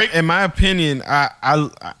 for Drake. In my opinion, I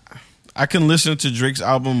can listen to Drake's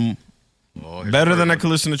album better than I can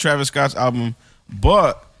listen to Travis Scott's album,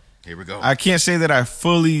 but Here we go. I can't say that I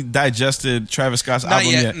fully digested Travis Scott's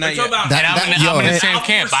album yet. Not Talk yet. about That- And I'm in the same album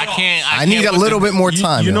camp. for I songs. can't. I need a little bit more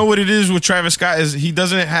time. You yo. know what it is with Travis Scott is he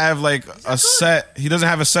doesn't have like a set. He doesn't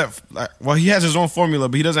have a set. Well, he has his own formula,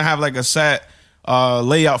 but he doesn't have like a set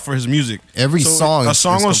layout for his music. Every song a is-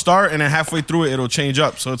 song is will com- start, and then halfway through it, it'll change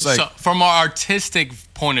up. So it's like So from our artistic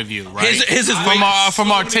point of view, right? His is way-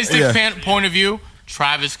 from artistic Yeah. point of view,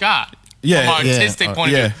 Travis Scott. Yeah, from yeah, artistic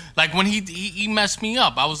point yeah. of view, like when he messed me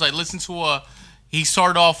up. I was like, listen to he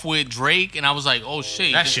started off with Drake, and I was like, oh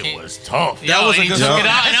shit, that this shit can't- was tough. Yo, was a and he good took song. it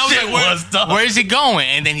out, and I was That like, shit was tough. where is he going?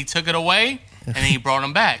 And then he took it away, and then he brought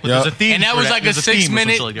him back. Yeah. There's a theme And that for was like a There's theme or 6 some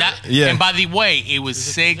minute. shit like that. Yeah. And by the way, it was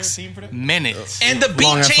 6 minutes. And the beat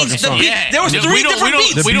Long ass changed. fucking The song. beat. Yeah. There was We 3 don't- different we don't-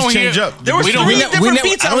 beats. the we beats hear- change up. There was we don't- 3 we different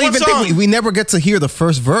beats I on don't one even song. think we never get to hear the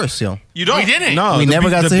first verse, yo. You don't. We didn't. No, We the never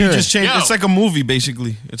beat- got the to beat hear just it. changed. Yo. It's like a movie,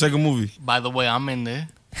 basically. It's like a movie. By the way, I'm in there.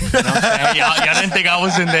 You know what I'm saying? y'all didn't think I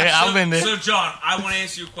was in there. I'm in there. So, John, I want to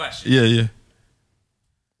answer you a question. Yeah, yeah.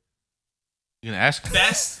 You gonna ask?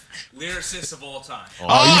 Best lyricist of all time.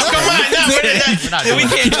 Oh, come on! No, we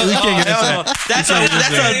can't. doing We can't get into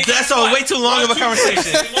that. That's a way too long of a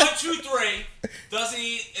conversation. 1, 2, 3 doesn't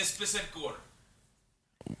need a specific order.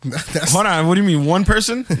 That's, Hold on. What do you mean? One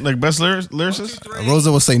person? Like best lyricist? 1, 2, 3.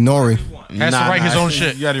 Rosa would say Nori. Has to write his own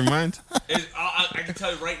shit. You got your mind? I can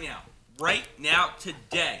tell you right now. Right now,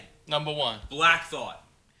 today, Number 1. Black Thought.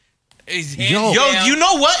 Yo, down. you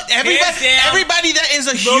know what? Everybody that is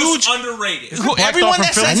a huge, Most underrated. everyone Thought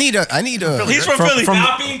that from says I need a. he's from Philly.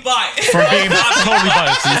 Not being biased. From being totally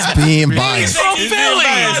biased. Being biased. From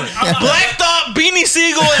Philly. Black Thought, Beanie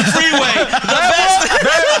Siegel, and Freeway. The best.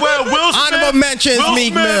 Very well, Will Smith. Honorable mentions, Will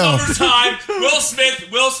Meek Smith Mill. over time. Will Smith.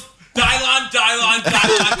 Dylon.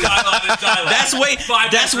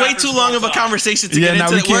 That's way too long of a conversation to Yeah, get nah,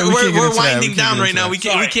 into. we can't get We're into that. winding We can't down get right into now. that.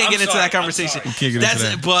 We can't get into that conversation. can't get into That's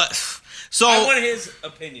that. but So I want his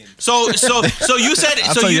opinion. So you said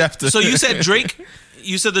I'll tell you after. so you said Drake.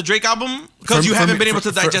 You said the Drake album because you haven't been able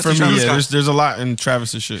to digest the me, Travis Scott. there's a lot in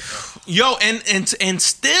Travis's shit. Yo, and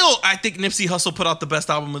still, I think Nipsey Hussle put out the best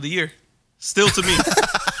album of the year. Still to me.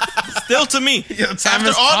 Still to me.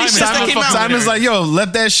 After all these shit that came out. Time is like, yo,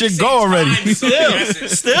 let that shit go already. Still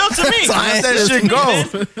to me. Let that shit go.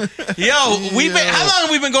 Yo, how long have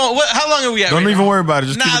we been going? How long are we at? Don't right even now? worry about it.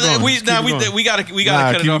 Just keep it going. We gotta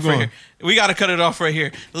cut it off right here. We gotta cut it off right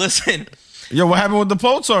here. Listen. Yo, what happened with the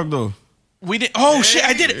poll talk though? We did. Oh shit!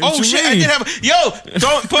 I did it. Oh What you shit! I mean? did have. Yo,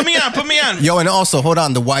 don't put me on. Put me on. Yo, and also, hold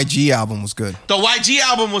on, the YG album was good. The YG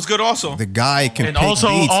album was good also. The guy can And pick also,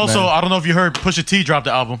 beats, man. I don't know if you heard Pusha T drop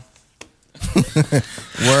the album.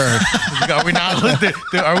 Word. Are we not?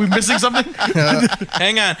 Are we missing something?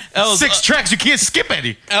 Hang on. Els, 6 tracks. You can't skip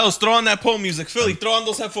any. Els, throw on that poll music. Philly, throw on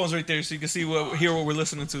those headphones right there so you can hear what we're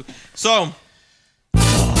listening to. So,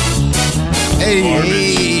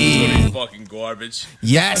 Hey. Fucking garbage.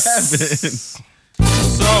 Yes.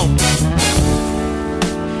 so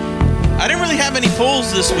I didn't really have any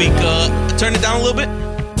polls this week. Turn it down a little bit.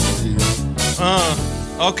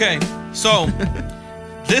 Okay. So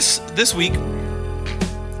this week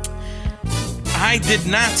I did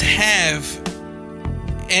not have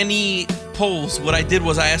any polls. What I did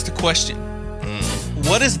was I asked a question.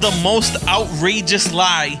 What is the most outrageous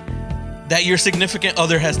lie that your significant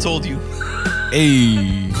other has told you?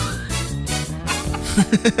 Hey.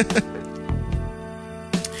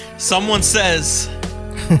 Someone says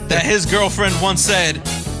that his girlfriend once said,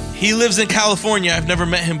 he lives in California, I've never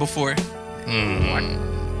met him before.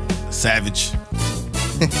 Savage.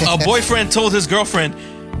 A boyfriend told his girlfriend,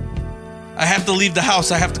 I have to leave the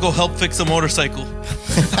house, I have to go help fix a motorcycle.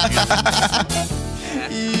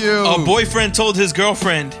 Yo. A boyfriend told his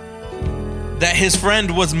girlfriend that his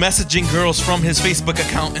friend was messaging girls from his Facebook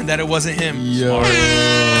account and that it wasn't him. Yo.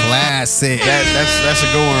 Classic. That's a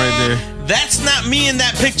good one right there. That's not me in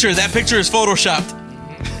that picture. That picture is photoshopped.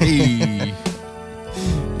 Hey.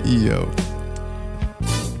 Yo.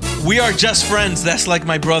 We are just friends. That's like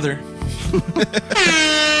my brother.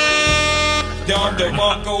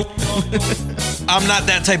 I'm not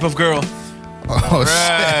that type of girl. Oh,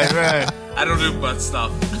 shit. Right. I don't do butt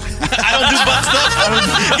stuff. I don't do butt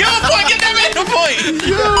stuff. Give him a point. Give that man a point.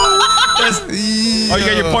 Oh, you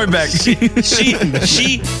got your point back.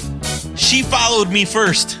 She followed me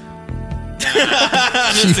first.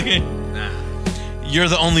 Just kidding. You're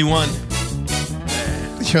the only one.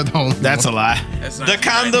 You're the only That's a lie. That's not The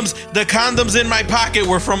condoms in my pocket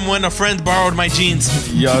were from when a friend borrowed my jeans.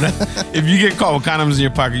 Yo, if you get caught with condoms in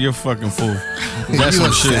your pocket, you're a fucking fool. That's You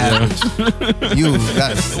some a shit, savage. yo.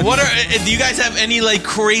 That's What do you guys have any like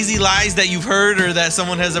crazy lies that you've heard or that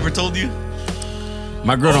someone has ever told you?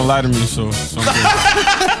 My girl don't lie to me, so I'm good.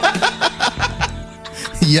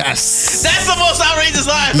 yes. That's the most outrageous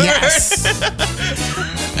lie I've Yes. ever heard.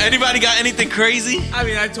 Anybody got anything crazy? I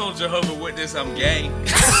mean, I told Jehovah's Witness I'm gay.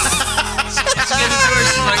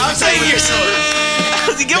 I'm saying you're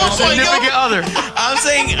give a point. Significant other. I'm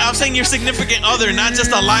saying your significant other, not just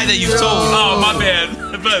a lie that you've told. Oh, my bad.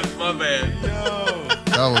 My bad.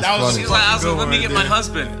 That was funny. I was like, let me get my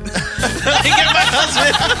husband. Let me get my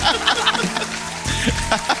husband.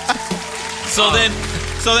 So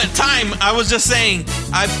that time, I was just saying,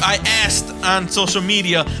 I asked on social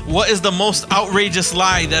media, what is the most outrageous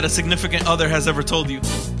lie that a significant other has ever told you?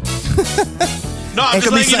 No, I'm It just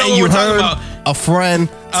could be letting you know something what you we're talking heard about. a friend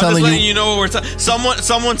I'm just telling letting you. you know what we're talking.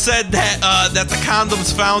 Someone said that the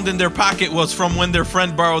condoms found in their pocket was from when their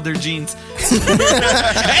friend borrowed their jeans.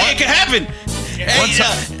 Hey, it could happen. Hey,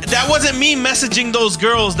 that wasn't me messaging those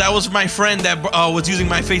girls. That was my friend that was using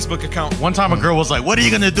my Facebook account. One time a girl was like, "What are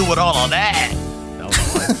you gonna do with all of that?"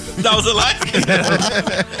 That was a lie.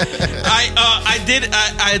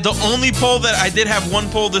 The only poll that I did have one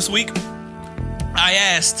poll this week. I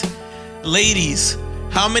asked, ladies,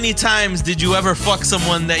 how many times did you ever fuck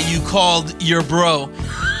someone that you called your bro?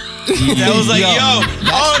 That was like,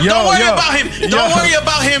 don't worry about him. Don't worry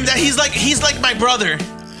about him. That he's like my brother.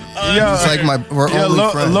 It's like we're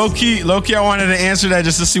only friends. Low key, I wanted to answer that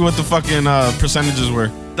just to see what the fucking percentages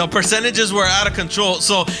were. The percentages were out of control.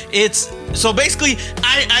 So basically,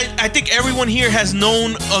 I think everyone here has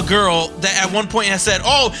known a girl that at one point has said,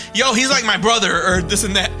 "Oh, yo, he's like my brother," or this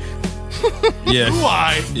and that. Yeah.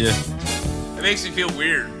 Why? Yeah. It makes me feel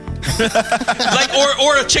weird. Like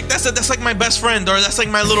or a chick that said that's like my best friend or that's like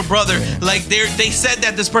my little brother. Like they said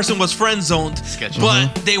that this person was friend zoned,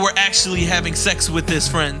 but they were actually having sex with this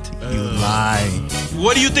friend. You lie.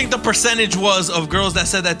 What do you think the percentage was of girls that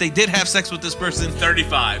said that they did have sex with this person?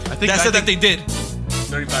 35. That said that they did.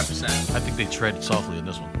 35%. I think they tread softly on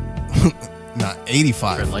this one. Nah,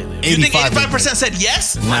 85. Tread lightly. You think 85 85% said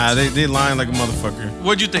yes? Nah, they lying like a motherfucker.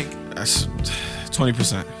 What'd you think? That's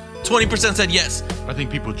 20%. 20% said yes. I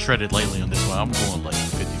think people treaded lightly on this one. I'm going like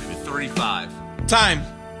 50-50. 35. Time.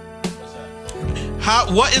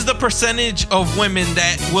 What is the percentage of women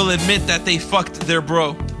that will admit that they fucked their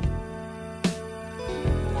bro?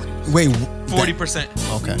 Wait.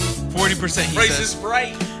 40%. Okay. 40%. He Price says. is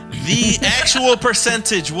right. The actual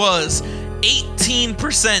percentage was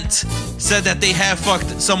 18% said that they have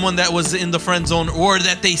fucked someone that was in the friend zone or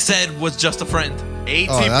that they said was just a friend. 18%.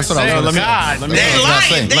 Oh, that's what I was gonna say. God, Let me, They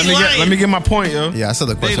lying. They lying. let me get my point, yo. Yeah, I said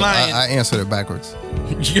the question. lying. I answered it backwards.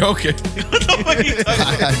 You okay?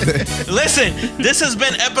 Listen, this has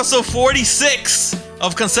been episode 46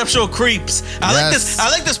 of Conceptual Creeps. I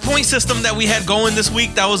like this point system that we had going this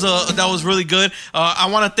week. That was really good. I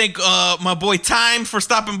want to thank my boy Time for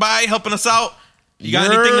stopping by, helping us out. You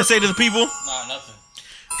got anything to say to the people? Nah, nothing.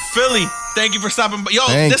 Philly, thank you for stopping by. Yo,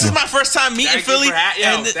 Thank this you. is my first time meeting Philly.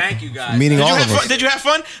 Thank you guys. Meeting Did you all have of fun? us. Did you have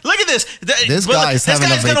fun? Look at this. This But look, guy's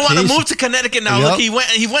having a gonna want to vacation. move to Connecticut now. Yep. Look,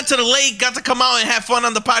 he went to the lake, got to come out and have fun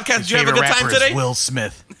on the podcast. Did you have a good time today? Will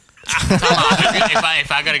Smith.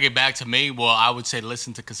 If I gotta get back to me, well, I would say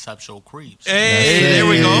listen to Conceptual Creeps. Hey, there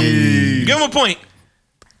we go. Give him a point.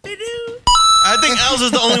 I think Els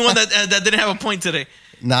is the only one that didn't have a point today.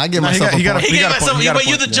 Nah, I give Nah, he myself got- he a got point. He gave got a myself, point. He got a but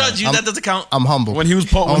you're the point. judge. That doesn't count. I'm humble. When he was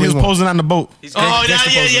Only one. posing on the boat. He's Oh,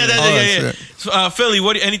 yeah. Oh,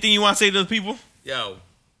 Philly, anything you want to say to the people? Yo,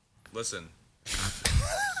 listen.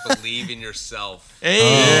 Believe in yourself. Hey,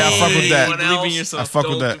 Yeah, I fuck with that. Anyone Believe in else, yourself. I fuck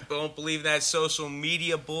with that. Don't believe that social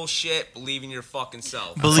media bullshit. Believe in your fucking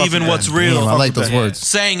self. Believe in what's real. Damn, I like with those that. words.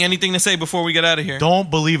 Saying anything to say before we get out of here? Don't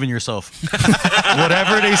believe in yourself.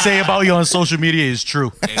 Whatever they say about you on social media is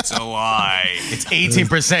true. It's a lie. It's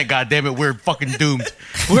 18%. God damn it, we're fucking doomed.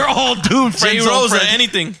 We're all doomed. Jay Friend zone Rosa, friends.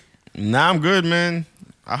 anything? Nah, I'm good, man.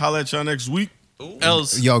 I'll holler at y'all next week.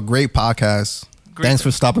 Els. Yo, great podcast. Thanks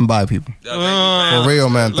for stopping by, people. For real,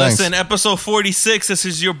 man. Thanks. Listen, episode 46. This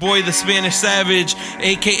is your boy, the Spanish Savage,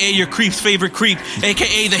 aka your creep's favorite creep,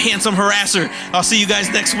 aka the handsome harasser. I'll see you guys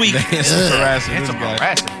next week. Harassing this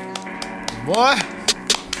guy. Boy.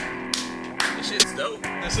 This shit's dope.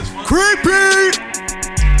 This is fun. Creepy.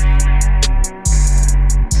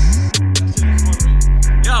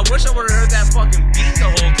 Yo, I wish I would have heard that fucking beat the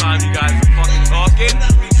whole time you guys were fucking talking.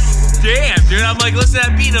 Damn, dude. I'm like, listen to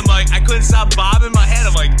that beat. And I'm like, I couldn't stop bobbing my head.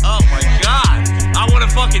 I'm like, oh my God. I want to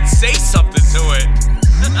fucking say something to it.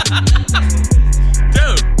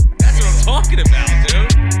 Dude, that's what I'm talking about, dude.